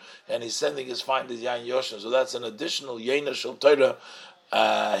together, and he's sending his finders Yain Yoshan. So that's an additional Yaina Shal Torah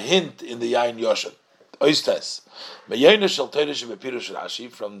hint in the Yain Yoshan. Oistes. Yaina Shal Torah shebepirush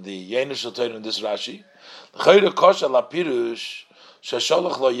Rashi, from the Yaina Shal Torah in this Rashi, L'chayra kosha la pirush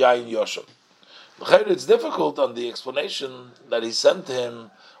shesholach lo Yain Yoshan. L'chayra, it's difficult on the explanation that he sent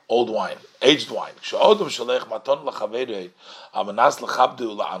him old wine, aged wine.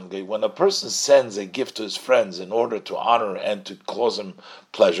 When a person sends a gift to his friends in order to honor and to cause him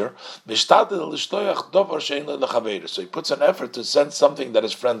pleasure, so he puts an effort to send something that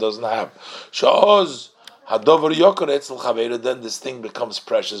his friend doesn't have. Then this thing becomes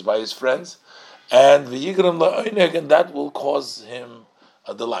precious by his friends, and that will cause him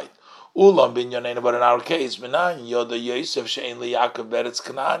a delight. Ulam bin Yonaina, but in our case, Yoda Yosef Shein Yaakov Beretz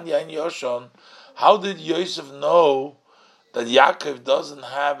Canaan Yain Yoshon. How did Yosef know that Yaakov doesn't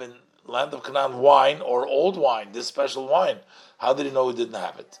have in land of Canaan wine or old wine, this special wine? How did he know he didn't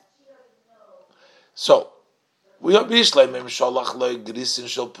have it? So we understand if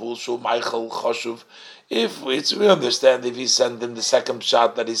he sent him the second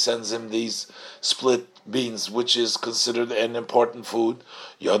shot that he sends him these split beans, which is considered an important food.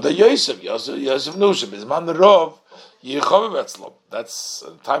 Yoda Yosef Nushim is man rov yichav. That's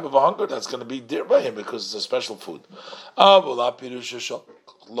a time of a hunger that's going to be dear by him because it's a special food. But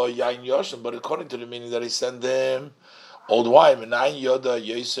according to the meaning that he sent him old wine,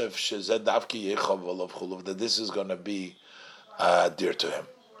 that this is going to be dear to him.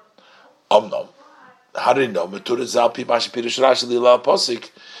 How did he know?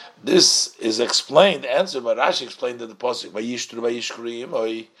 This is explained, answered by Rashi explained that the pasuk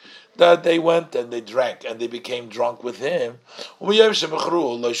that they went and they drank and they became drunk with him. Rashi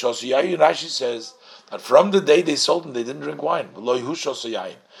says that from the day they sold him, they didn't drink wine.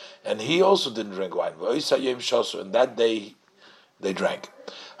 And he also didn't drink wine. And that day they drank.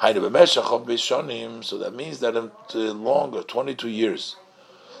 So that means that longer, 22 years.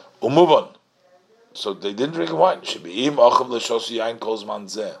 Move on. So they didn't drink wine.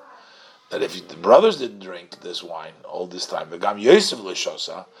 That if the brothers didn't drink this wine all this time, and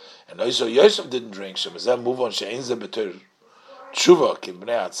also Yosef didn't drink, that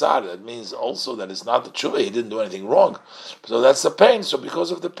means also that it's not the tshuva, he didn't do anything wrong. So that's the pain. So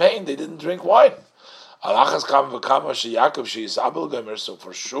because of the pain, they didn't drink wine. So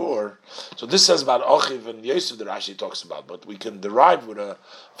for sure, so this says about Ochiv and Yosef that Rashi talks about, but we can derive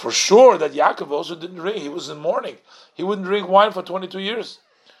for sure that Yaakov also didn't drink. He was in mourning. He wouldn't drink wine for 22 years.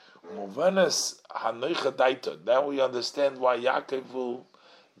 Now we understand why Yaakov will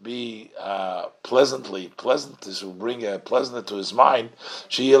be pleasant. This will bring a pleasantness to his mind.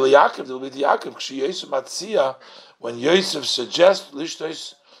 Yaakov will be the Yaakov. When Yosef suggests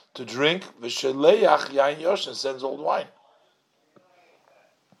Lishtos to drink, V'sheleach Yain Yoshan sends old wine.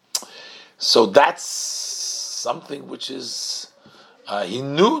 So that's something which is. He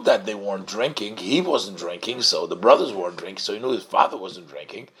knew that they weren't drinking. He wasn't drinking, so the brothers weren't drinking. So he knew his father wasn't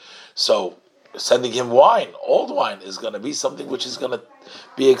drinking. So sending him wine, old wine, is going to be something which is going to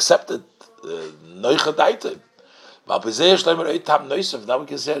be accepted. Now we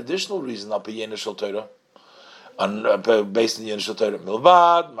can say additional reason based on the initial Torah.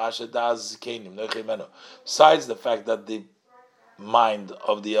 Besides the fact that the mind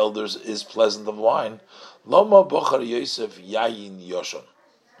of the elders is pleasant of wine, Loma Bochar Yosef Yayin Yoshon.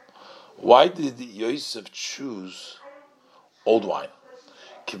 Why did Yosef choose old wine?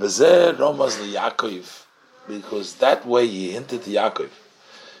 Because that way he hinted to Yaakov.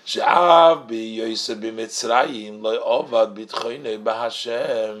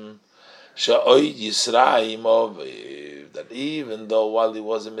 That even though while he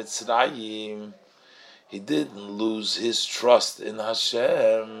was in Mitzrayim, he didn't lose his trust in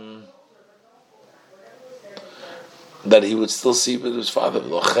Hashem, that he would still see with his father.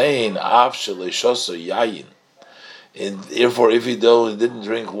 And therefore, if he didn't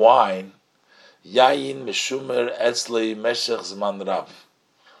drink wine, Yayin Meshumer Etzlei Meshech Zman Rav,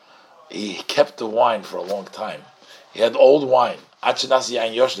 he kept the wine for a long time. He had old wine. Achinas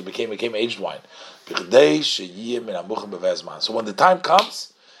Yayin Yoshn became aged wine. So when the time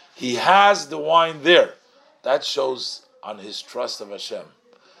comes, he has the wine there. That shows on his trust of Hashem.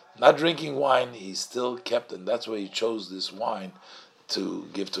 Not drinking wine, he still kept, and that's why he chose this wine to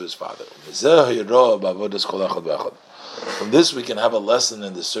give to his father. From this we can have a lesson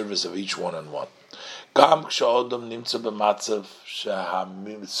in the service of each one and one.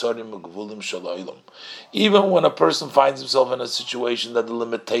 Even when a person finds himself in a situation that the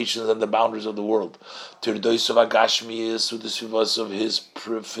limitations and the boundaries of the world, through the sivas of his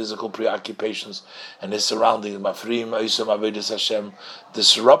physical preoccupations and his surroundings,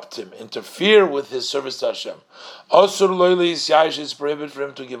 disrupt him, interfere with his service to Hashem, it's prohibited for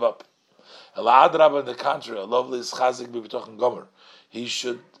him to give up. On the contrary, he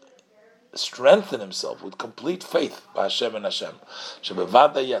should strengthen himself with complete faith by Hashem and Hashem.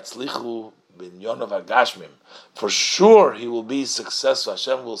 For sure he will be successful.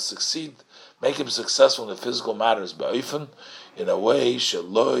 Hashem will succeed, make him successful in the physical matters, in a way they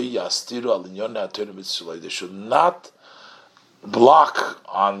should not block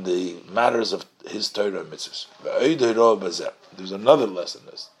on the matters of his Torah and mitzvahs. There's another lesson in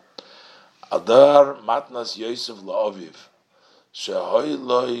this. Adar matnas Yosef la'aviv shehoy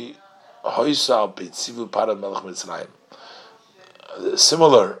loy hoysal pitzivu parad melech Mitzrayim.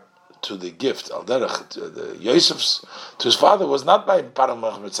 Similar to the gift al derech Yosef's to his father was not by parad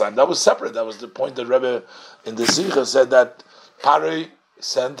melech Mitzrayim. That was separate. That was the point that Rebbe in the Sikha said that Paroi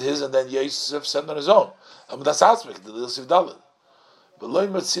sent his and then Yosef sent on his own. That's aspect the Yosef Dalit. But loy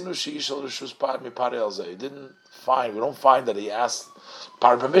matzinu sheishal rishus parad mi Paroi al zeh. We don't find that he asked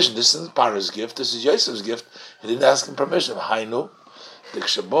Paroi permission. This isn't Paro's gift. This is Yosef's gift. He didn't ask him permission. Hainu, the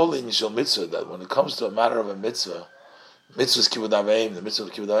kshabol initial mitzvah, that when it comes to a matter of a mitzvah, mitzvahs kivud aveim, the mitzvah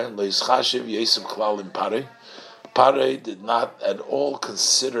of kivud aveim, lo yischashiv Yosef klal in Paroi. Paroi did not at all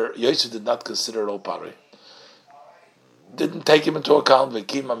consider. Yosef did not consider at all Paroi. Didn't take him into account.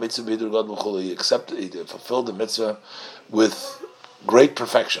 V'kim mitzvah b'hidur God v'chulu. He accepted. He fulfilled the mitzvah with great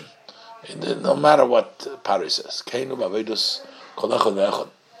perfection. No matter what Paroi says. Keinu b'avedus.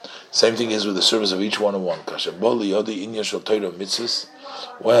 Same thing is with the service of each one and one.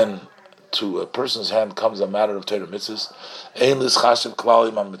 When to a person's hand comes a matter of Torah mitzvahs,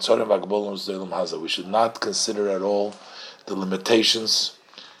 we should not consider at all the limitations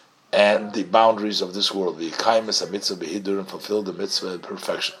and the boundaries of this world. And fulfill the mitzvah in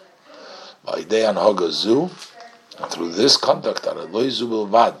perfection. Through this conduct,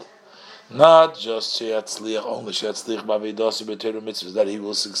 not just only that he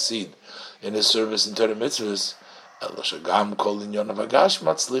will succeed in his service in Torah mitzvahs,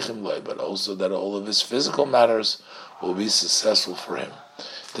 but also that all of his physical matters will be successful for him.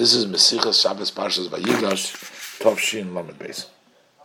 This is Mesichas Shabbos Parshas Vayigash, Tov Shin Lamed Beis.